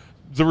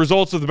 the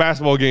results of the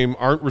basketball game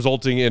aren't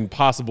resulting in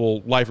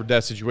possible life or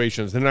death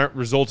situations. They're not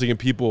resulting in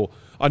people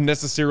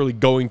unnecessarily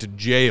going to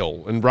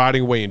jail and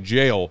rotting away in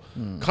jail.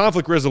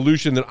 Conflict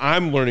resolution that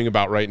I'm learning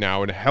about right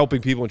now and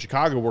helping people in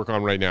Chicago work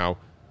on right now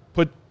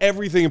put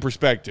everything in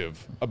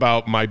perspective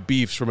about my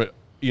beefs from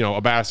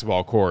a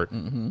basketball court.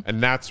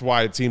 And that's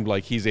why it seemed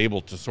like he's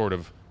able to sort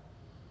of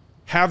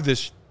have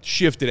this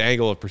shifted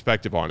angle of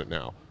perspective on it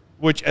now,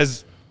 which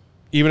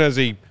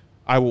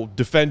I will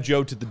defend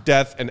Joe to the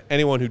death, and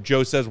anyone who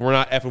Joe says we're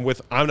not effing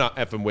with, I'm not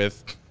effing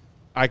with,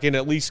 I can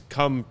at least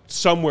come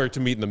somewhere to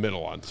meet in the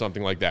middle on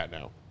something like that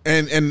now.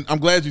 And I'm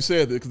glad you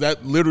said that, because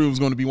that literally was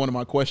going to be one of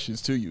my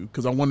questions to you,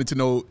 because I wanted to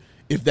know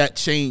if that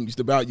changed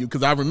about you,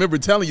 because I remember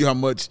telling you how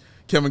much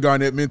Kevin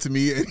Garnett meant to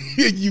me, and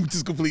you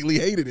just completely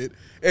hated it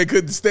and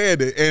couldn't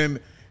stand it. And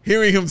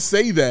hearing him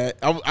say that,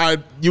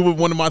 you were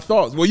one of my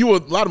thoughts. Well, you were a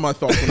lot of my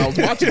thoughts when I was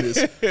watching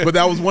this, but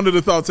that was one of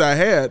the thoughts I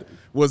had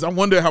was I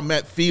wonder how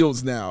Matt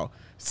feels now,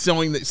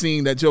 seeing that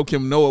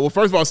Joakim Noah. Well,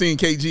 first of all, seeing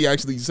KG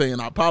actually saying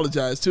I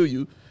apologize to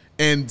you,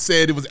 and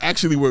said it was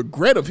actually a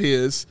regret of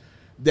his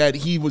that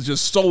he was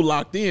just so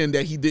locked in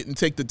that he didn't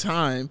take the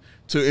time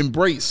to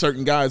embrace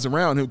certain guys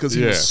around him because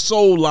he was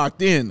so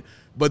locked in.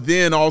 But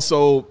then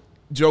also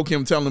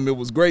Joakim telling him it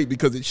was great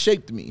because it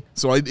shaped me.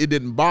 So it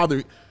didn't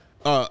bother.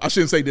 I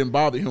shouldn't say it didn't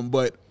bother him,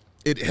 but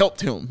it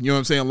helped him. You know what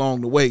I'm saying?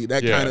 Along the way,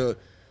 that kind of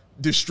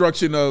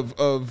destruction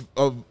of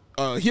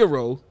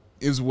hero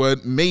is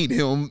what made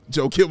him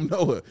Joakim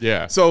Noah.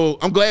 Yeah. So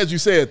I'm glad you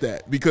said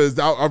that because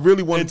I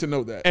really wanted to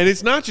know that. And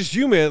it's not just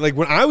you, man. Like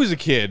when I was a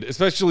kid,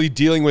 especially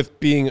dealing with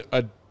being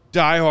a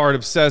diehard,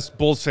 obsessed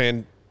Bulls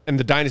fan and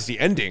the dynasty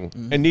ending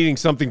and needing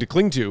something to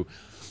cling to,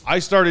 I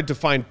started to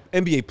find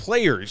NBA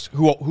players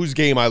whose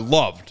game I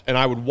loved, and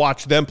I would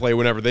watch them play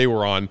whenever they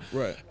were on.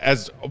 Right.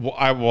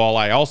 While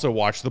I also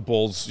watched the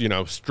Bulls,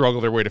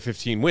 struggle their way to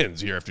 15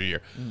 wins year after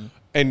year.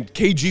 And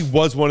KG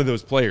was one of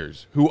those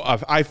players who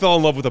I fell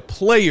in love with, a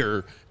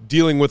player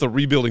dealing with a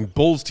rebuilding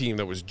Bulls team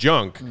that was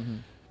junk.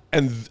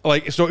 And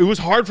so it was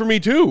hard for me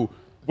too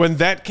when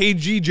that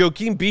KG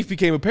Joakim beef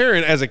became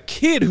apparent. As a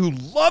kid who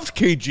loved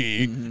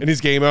KG and his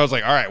game, I was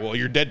like, all right, well,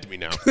 you're dead to me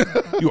now.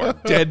 You are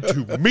dead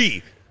to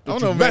me. I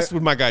don't know, mess man.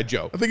 with my guy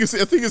Joe. I think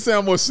it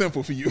sounds more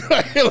simple for you.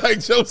 Like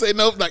Joe say,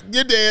 nope, like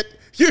you're dead.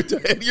 You're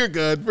dead. You're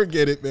good.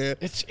 Forget it, man.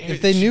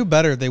 If they knew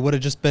better, they would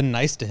have just been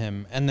nice to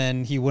him, and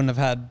then he wouldn't have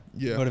had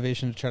Yeah.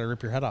 motivation to try to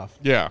rip your head off.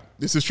 Yeah.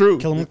 This is true.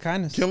 Kill him with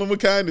kindness. Kill him with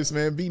kindness,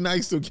 man. Be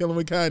nice to him. Kill him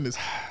with kindness.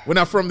 We're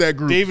not from that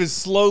group. Dave is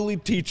slowly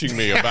teaching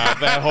me about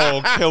that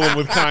whole kill him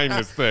with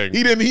kindness thing.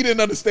 He didn't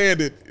understand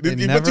it.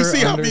 But you see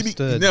how many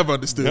he never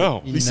understood.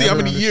 No. You see how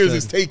many years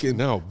it's taken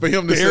for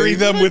him to bury say,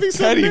 them "Maybe with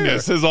something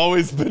pettiness there." has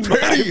always been my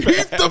Petty.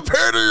 He's the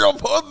petty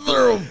upon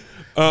them.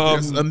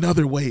 There's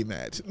another way,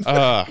 Matt.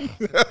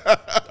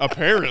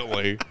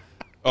 apparently.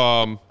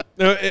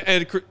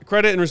 And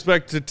credit and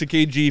respect to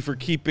KG for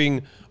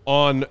keeping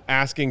on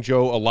asking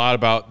Joe a lot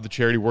about the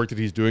charity work that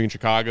he's doing in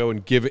Chicago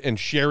and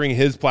sharing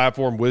his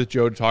platform with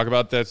Joe to talk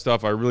about that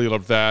stuff. I really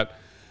love that.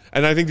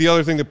 And I think the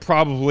other thing that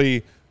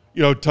probably,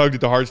 tugged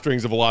at the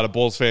heartstrings of a lot of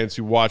Bulls fans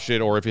who watched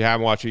it, or if you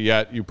haven't watched it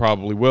yet, you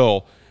probably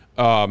will,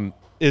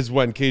 is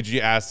when KG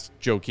asked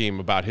Joakim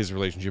about his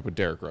relationship with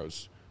Derrick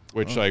Rose,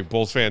 which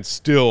Bulls fans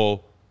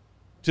still,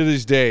 to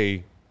this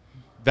day,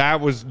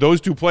 those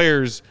two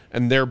players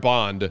and their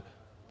bond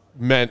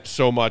meant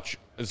so much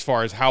as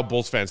far as how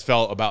Bulls fans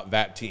felt about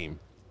that team.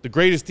 The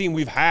greatest team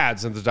we've had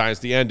since the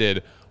dynasty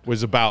ended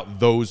was about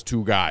those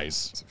two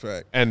guys. That's a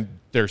fact. And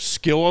their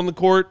skill on the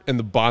court and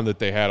the bond that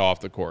they had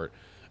off the court.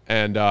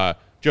 And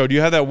Joe, do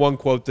you have that one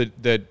quote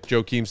that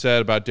Joakim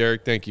said about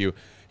Derrick? Thank you.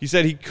 He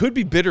said he could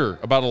be bitter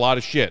about a lot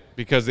of shit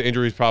because the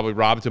injuries probably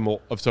robbed him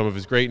of some of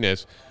his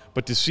greatness,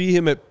 but to see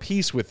him at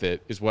peace with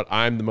it is what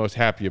I'm the most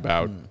happy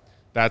about.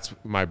 That's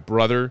my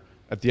brother.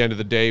 At the end of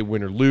the day,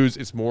 win or lose,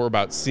 it's more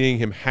about seeing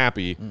him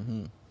happy.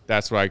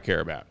 That's what I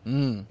care about.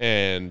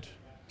 And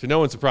to no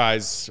one's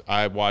surprise,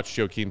 I watched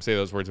Joakim say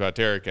those words about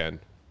Derrick and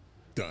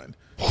done.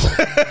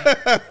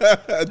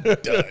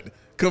 Done.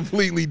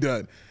 Completely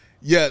done.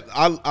 Yeah,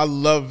 I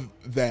love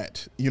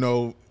that,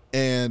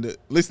 and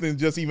listening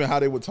just even how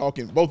they were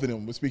talking, both of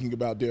them were speaking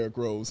about Derrick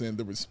Rose and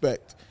the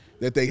respect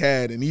that they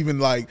had, and even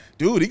like,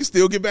 dude, he can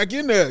still get back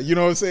in there. You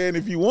know what I'm saying?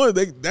 If you want,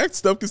 that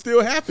stuff can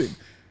still happen.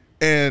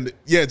 And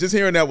yeah, just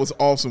hearing that was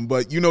awesome.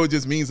 But it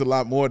just means a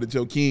lot more to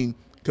Joakim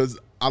because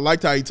I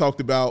liked how he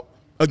talked about,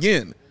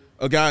 again,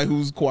 a guy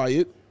who's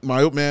quiet,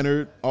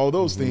 mild-mannered, all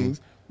those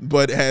things,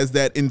 but has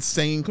that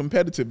insane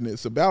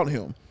competitiveness about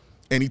him.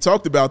 And he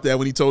talked about that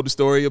when he told the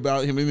story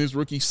about him in his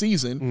rookie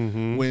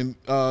season when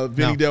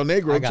Vinny Del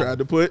Negro tried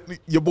to put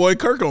your boy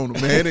Kirk on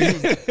him, man. And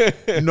he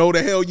was, no,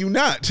 the hell you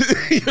not.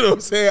 You know what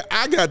I'm saying?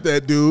 I got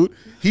that dude.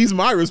 He's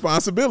my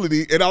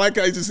responsibility. And I like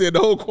how he just said the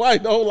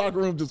whole locker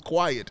room just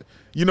quiet.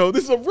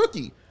 This is a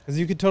rookie. Because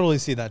you could totally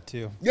see that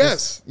too.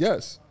 Yes.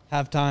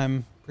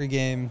 Halftime,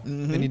 pregame,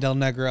 Vinny Del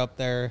Negro up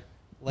there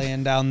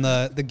laying down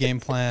the game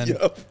plan.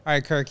 Yep. All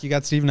right, Kirk, you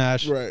got Steve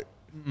Nash. Right.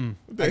 What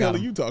the hell are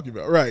you talking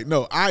about? Right.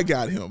 No, I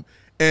got him.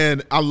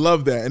 And I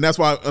love that. And that's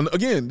why,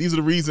 again, these are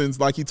the reasons,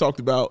 like he talked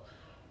about,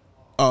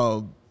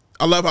 I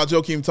love how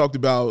Joakim talked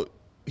about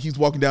he's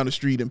walking down the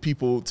street and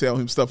people tell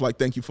him stuff like,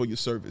 thank you for your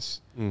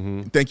service.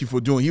 Thank you for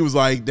doing. He was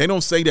like, they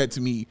don't say that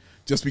to me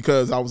just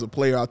because I was a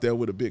player out there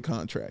with a big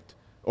contract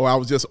or I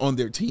was just on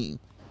their team.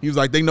 He was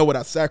like, they know what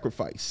I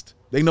sacrificed.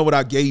 They know what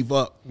I gave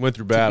up. Went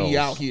through battles. To be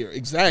out here.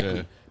 Exactly.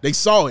 Yeah. They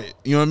saw it.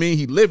 You know what I mean?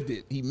 He lived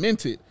it. He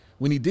meant it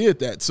when he did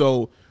that.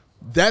 So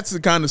that's the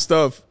kind of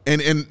stuff,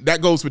 and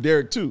that goes for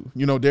Derrick too.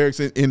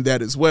 Derrick's in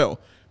that as well.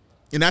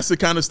 And that's the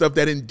kind of stuff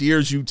that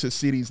endears you to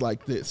cities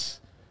like this.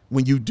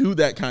 When you do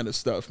that kind of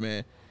stuff,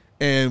 man.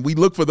 And we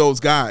look for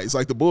those guys.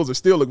 Like the Bulls are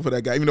still looking for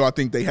that guy, even though I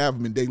think they have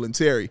him in Dalen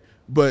Terry.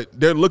 But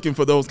they're looking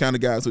for those kind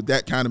of guys with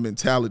that kind of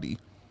mentality.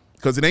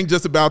 Because it ain't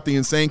just about the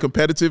insane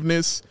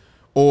competitiveness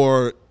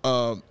or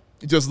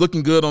just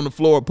looking good on the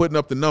floor, putting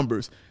up the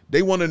numbers.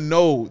 They want to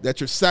know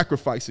that you're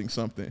sacrificing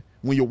something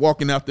when you're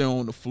walking out there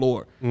on the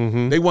floor.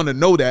 They want to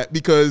know that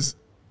because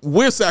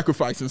we're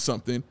sacrificing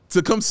something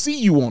to come see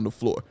you on the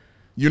floor,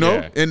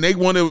 Yeah. And they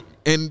want to.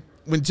 And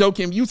when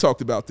Joakim, you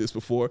talked about this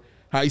before,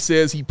 how he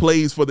says he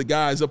plays for the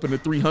guys up in the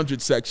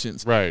 300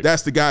 sections. Right.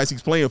 That's the guys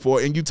he's playing for.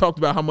 And you talked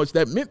about how much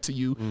that meant to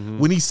you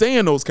when he's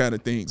saying those kind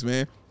of things,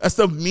 man. That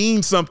stuff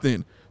means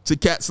something to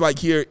cats like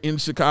here in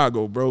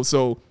Chicago, bro.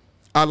 So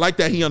I like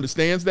that he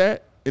understands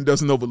that and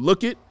doesn't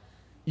overlook it.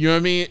 You know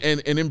what I mean?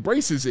 And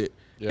embraces it.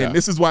 Yeah. And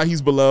this is why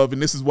he's beloved,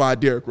 and this is why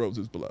Derrick Rose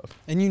is beloved.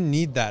 And you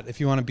need that if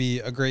you want to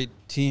be a great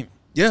team.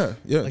 Yeah,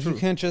 Like true. you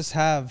can't just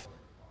have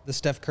the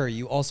Steph Curry.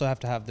 You also have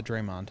to have the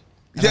Draymond.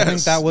 And Yes, I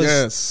think that was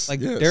yes,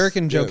 Derek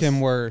and Joakim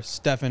yes. were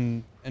Steph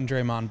and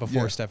Draymond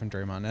before Yeah. Steph and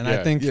Draymond. And Yeah.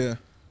 I think Yeah.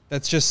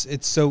 that's just,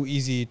 it's so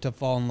easy to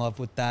fall in love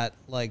with that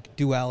like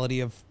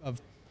duality of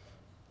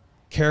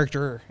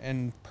character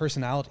and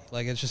personality.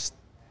 Like it's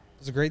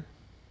a great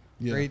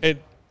And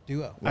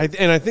duo. I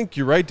think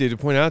you're right, Dave, to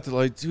point out that,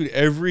 like, dude,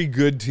 every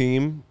good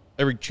team,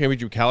 every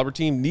championship caliber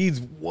team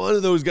needs one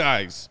of those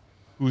guys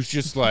who's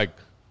just like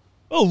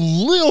a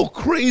little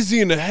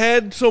crazy in the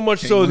head, so much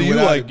so that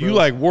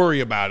you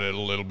worry about it a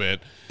little bit.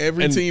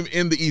 Every team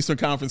in the Eastern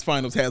Conference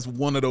Finals has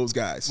one of those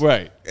guys.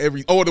 Right.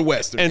 Or the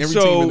Western. And every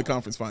so team in the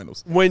Conference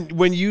Finals.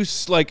 When you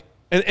like,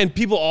 and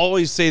people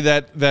always say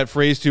that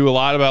phrase too a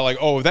lot about, like,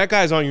 oh, if that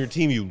guy's on your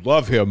team, you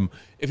love him.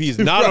 If he's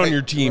not on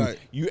your team,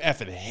 you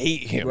effing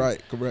hate him.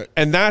 Right, correct.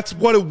 And that's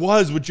what it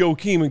was with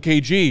Joakim and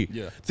KG.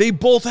 Yeah. They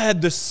both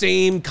had the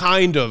same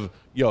kind of,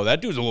 yo,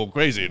 that dude's a little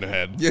crazy in the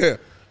head. Yeah.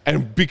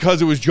 And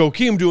because it was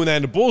Joakim doing that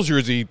in the Bulls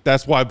jersey,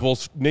 that's why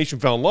Bulls Nation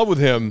fell in love with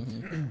him.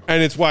 Mm-hmm.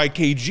 And it's why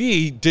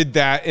KG did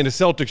that in a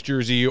Celtics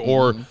jersey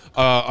or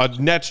a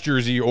Nets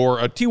jersey or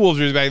a T-Wolves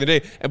jersey back in the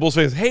day. And Bulls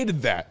fans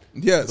hated that.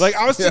 Yes. Like,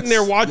 I was sitting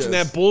there watching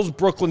that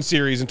Bulls-Brooklyn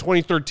series in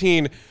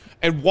 2013,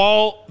 and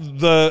while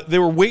they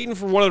were waiting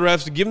for one of the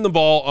refs to give him the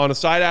ball on a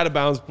side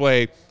out-of-bounds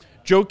play,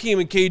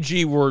 Joakim and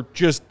KG were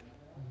just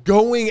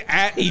going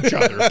at each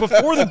other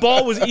before the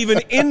ball was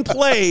even in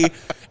play,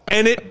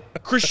 and it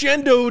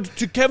crescendoed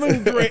to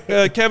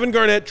Kevin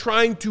Garnett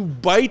trying to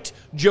bite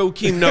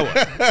Joakim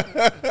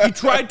Noah. He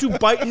tried to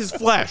bite his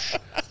flesh.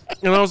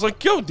 And I was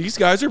like, yo, these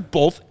guys are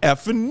both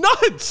effing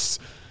nuts.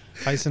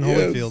 Tyson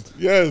Holyfield.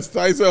 Yes,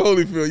 Tyson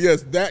Holyfield.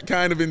 Yes, that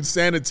kind of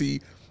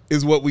insanity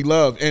is what we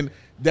love. And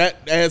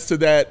that adds to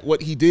that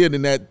what he did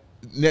in that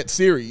net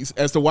series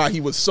as to why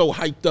he was so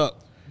hyped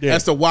up,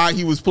 as to why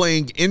he was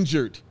playing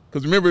injured.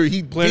 Because remember,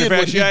 he did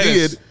what he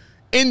did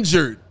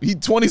injured. He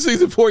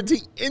 26 and 14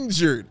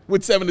 injured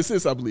with 7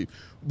 assists, I believe.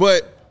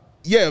 But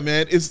yeah,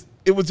 man,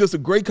 it was just a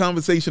great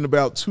conversation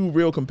about two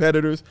real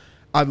competitors.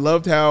 I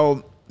loved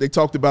how they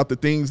talked about the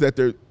things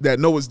that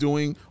Noah's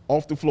doing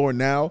off the floor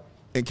now,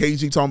 and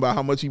KG talking about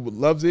how much he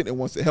loves it and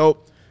wants to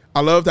help. I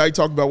loved how he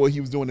talked about what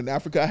he was doing in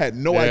Africa. I had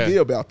no idea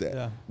about that.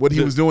 Yeah. What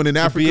he was doing in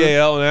Africa.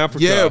 BAL in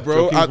Africa. Yeah,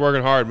 bro. He's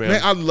working hard, man.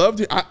 I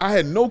loved it. I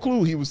had no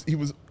clue he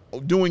was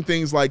doing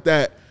things like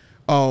that.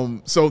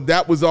 So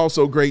that was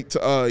also great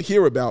to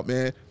hear about,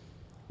 man.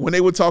 When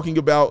they were talking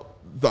about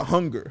the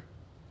hunger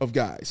of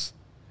guys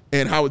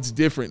and how it's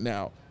different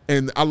now.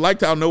 And I liked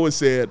how Noah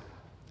said,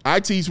 I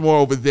teach more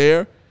over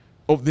there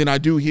than I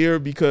do here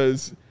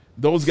because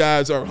those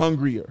guys are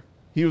hungrier.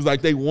 He was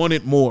like, they want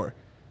it more.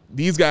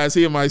 These guys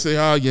here might say,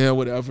 oh, yeah,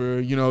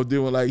 whatever,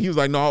 doing like, he was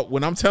like, no,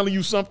 when I'm telling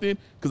you something,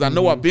 because I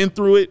know I've been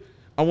through it,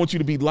 I want you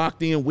to be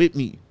locked in with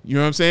me. You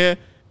know what I'm saying?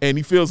 And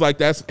he feels like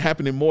that's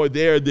happening more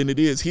there than it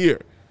is here.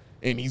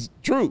 And he's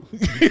true.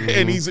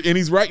 and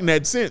he's right in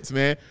that sense,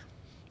 man.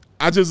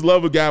 I just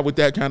love a guy with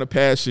that kind of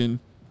passion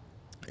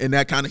and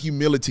that kind of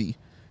humility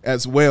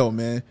as well,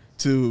 man,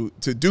 to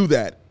do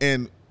that.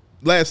 And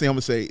last thing I'm going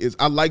to say is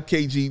I like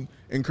KG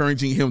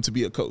encouraging him to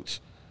be a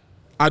coach.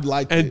 I'd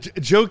like it. And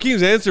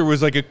Joakim's answer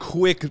was like a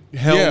quick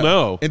hell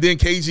no. And then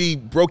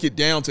KG broke it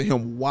down to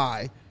him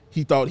why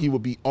he thought he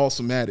would be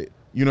awesome at it.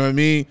 You know what I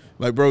mean?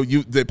 Like, bro,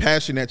 the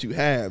passion that you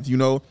have,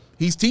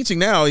 he's teaching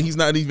now and he's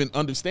not even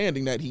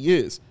understanding that he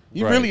is.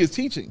 He really is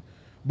teaching.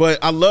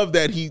 But I love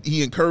that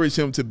he encouraged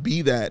him to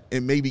be that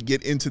and maybe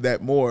get into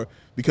that more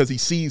because he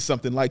sees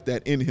something like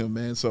that in him,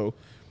 man. So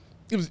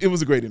it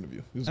was a great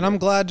interview. I'm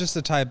glad, just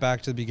to tie it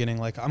back to the beginning,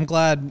 like I'm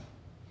glad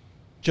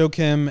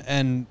Joakim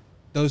and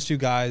those two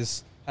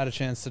guys had a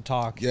chance to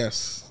talk.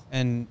 Yes.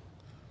 And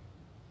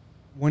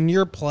when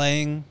you're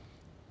playing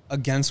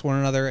against one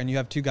another and you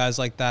have two guys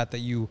like that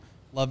you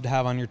love to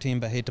have on your team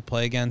but hate to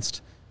play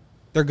against,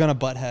 they're going to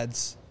butt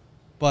heads.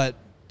 But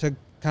to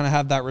kind of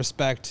have that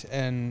respect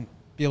and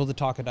be able to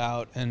talk it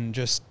out and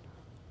just,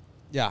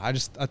 I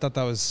thought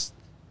that was,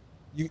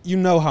 you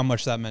know how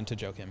much that meant to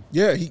Joakim.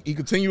 Yeah, he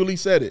continually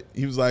said it.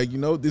 He was like,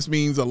 this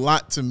means a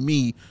lot to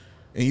me.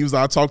 And he was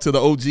like, I talked to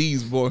the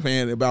OGs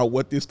beforehand about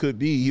what this could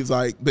be. He was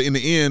like, but in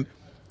the end,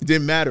 it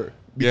didn't matter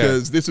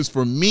because this is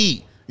for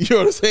me. You know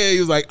what I'm saying? He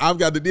was like, I've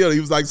got the deal. He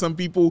was like, some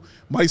people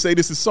might say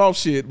this is soft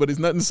shit, but it's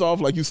nothing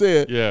soft, like you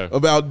said,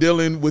 about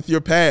dealing with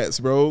your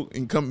past, bro.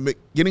 And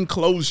getting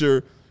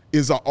closure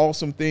is an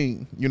awesome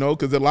thing,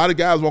 because a lot of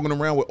guys walking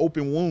around with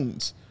open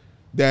wounds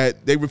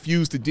that they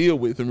refuse to deal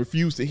with and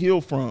refuse to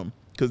heal from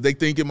because they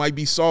think it might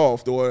be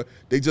soft or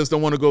they just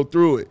don't want to go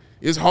through it.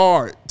 It's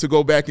hard to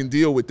go back and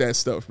deal with that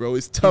stuff, bro.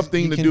 It's a tough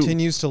thing to do. He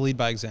continues to lead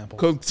by example.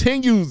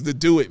 Continues to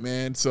do it,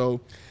 man. So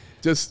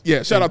just,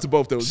 shout out to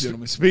both those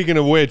gentlemen. Speaking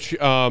of which,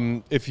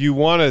 if you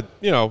want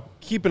to,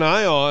 keep an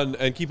eye on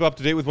and keep up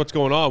to date with what's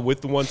going on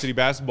with the One City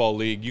Basketball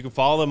League, you can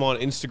follow them on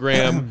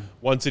Instagram,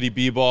 One City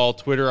B-Ball,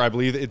 Twitter. I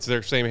believe it's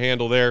their same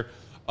handle there.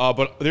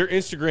 But their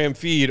Instagram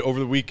feed over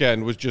the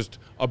weekend was just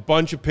a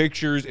bunch of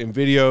pictures and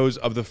videos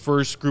of the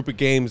first group of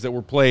games that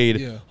were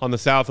played on the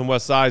south and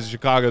west sides of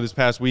Chicago this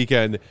past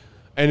weekend.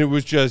 And it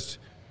was just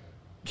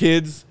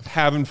kids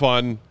having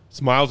fun,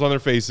 smiles on their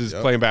faces,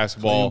 playing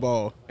basketball. Playing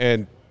ball.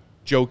 And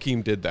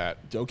Joakim did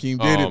that. Joakim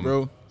did it,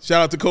 bro.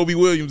 Shout out to Kobe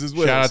Williams as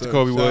well. Shout out to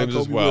Kobe Williams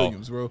as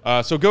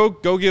well. So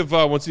go give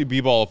One City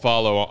B-Ball a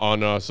follow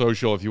on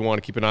social if you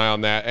want to keep an eye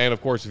on that. And,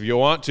 of course, if you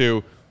want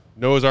to,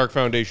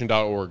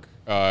 noahsarkfoundation.org.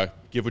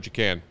 Give what you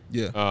can.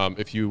 Yeah.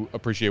 If you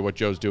appreciate what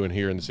Joe's doing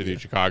here in the city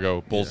of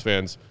Chicago, Bulls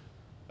fans,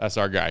 that's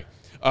our guy.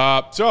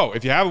 So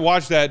if you haven't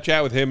watched that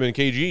chat with him and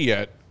KG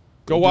yet,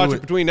 go watch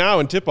it between now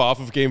and tip-off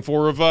of Game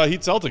 4 of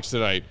Heat Celtics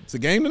tonight. It's a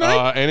game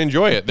tonight? And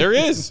enjoy it. There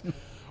is.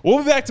 We'll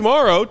be back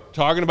tomorrow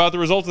talking about the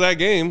results of that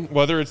game,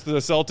 whether it's the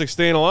Celtics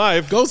staying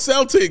alive. Go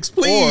Celtics,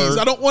 please.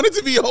 I don't want it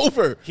to be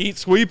over. Heat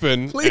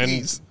sweeping.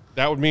 Please. And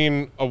that would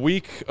mean a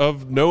week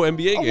of no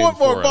NBA games. I want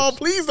more ball.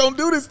 Please don't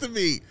do this to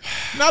me.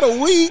 Not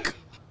a week.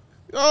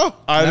 Oh,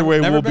 either way,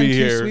 we'll be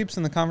here. Never been 2 sweeps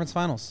in the conference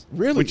finals.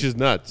 Really? Which is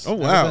nuts. Oh,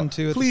 wow.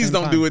 Please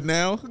don't do it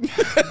now.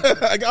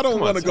 I don't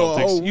want to go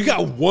home. You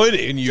got one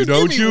in you, Just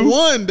don't give me you?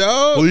 one,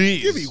 dog.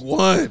 Please. Give me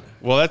one.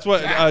 Well, that's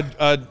what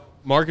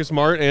Marcus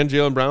Smart and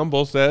Jaylen Brown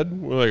both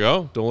said. We're like,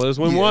 oh, don't let us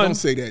win one. Don't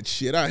say that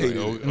shit. I hate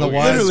it. In the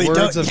wise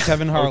words of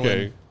Kevin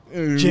Harlan.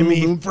 Okay.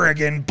 Jimmy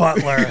friggin'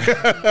 Butler.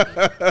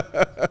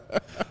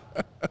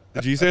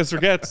 The G-Sans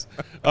forgets.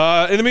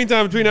 In the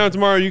meantime, between now and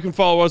tomorrow, you can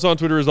follow us on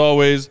Twitter as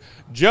always.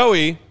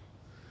 Joey,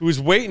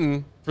 who's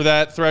waiting for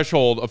that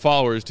threshold of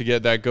followers to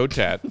get that goat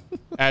tat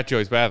at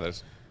Joey's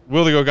Bathos.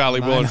 Will the Go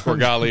Gottlieb, Will _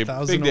 Gottlieb.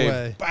 Big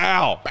Dave.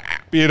 Bow.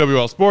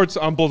 BAWL Sports.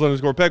 I'm Bulls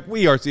 _Peck.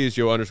 We are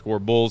CHGO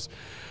 _Bulls.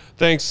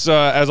 Thanks,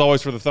 as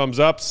always, for the thumbs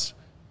ups.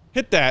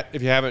 Hit that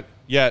if you haven't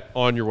yet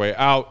on your way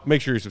out.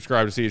 Make sure you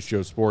subscribe to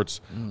CHGO Sports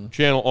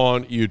channel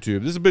on YouTube.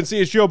 This has been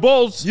CHGO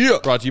Bulls.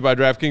 Brought to you by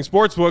DraftKings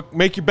Sportsbook.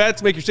 Make your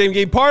bets. Make your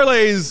same-game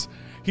parlays.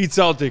 Heat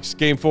Celtics,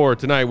 Game 4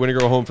 tonight. Win or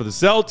go home for the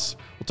Celts.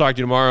 We'll talk to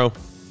you tomorrow.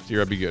 See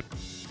you. Be good.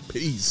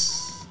 Peace.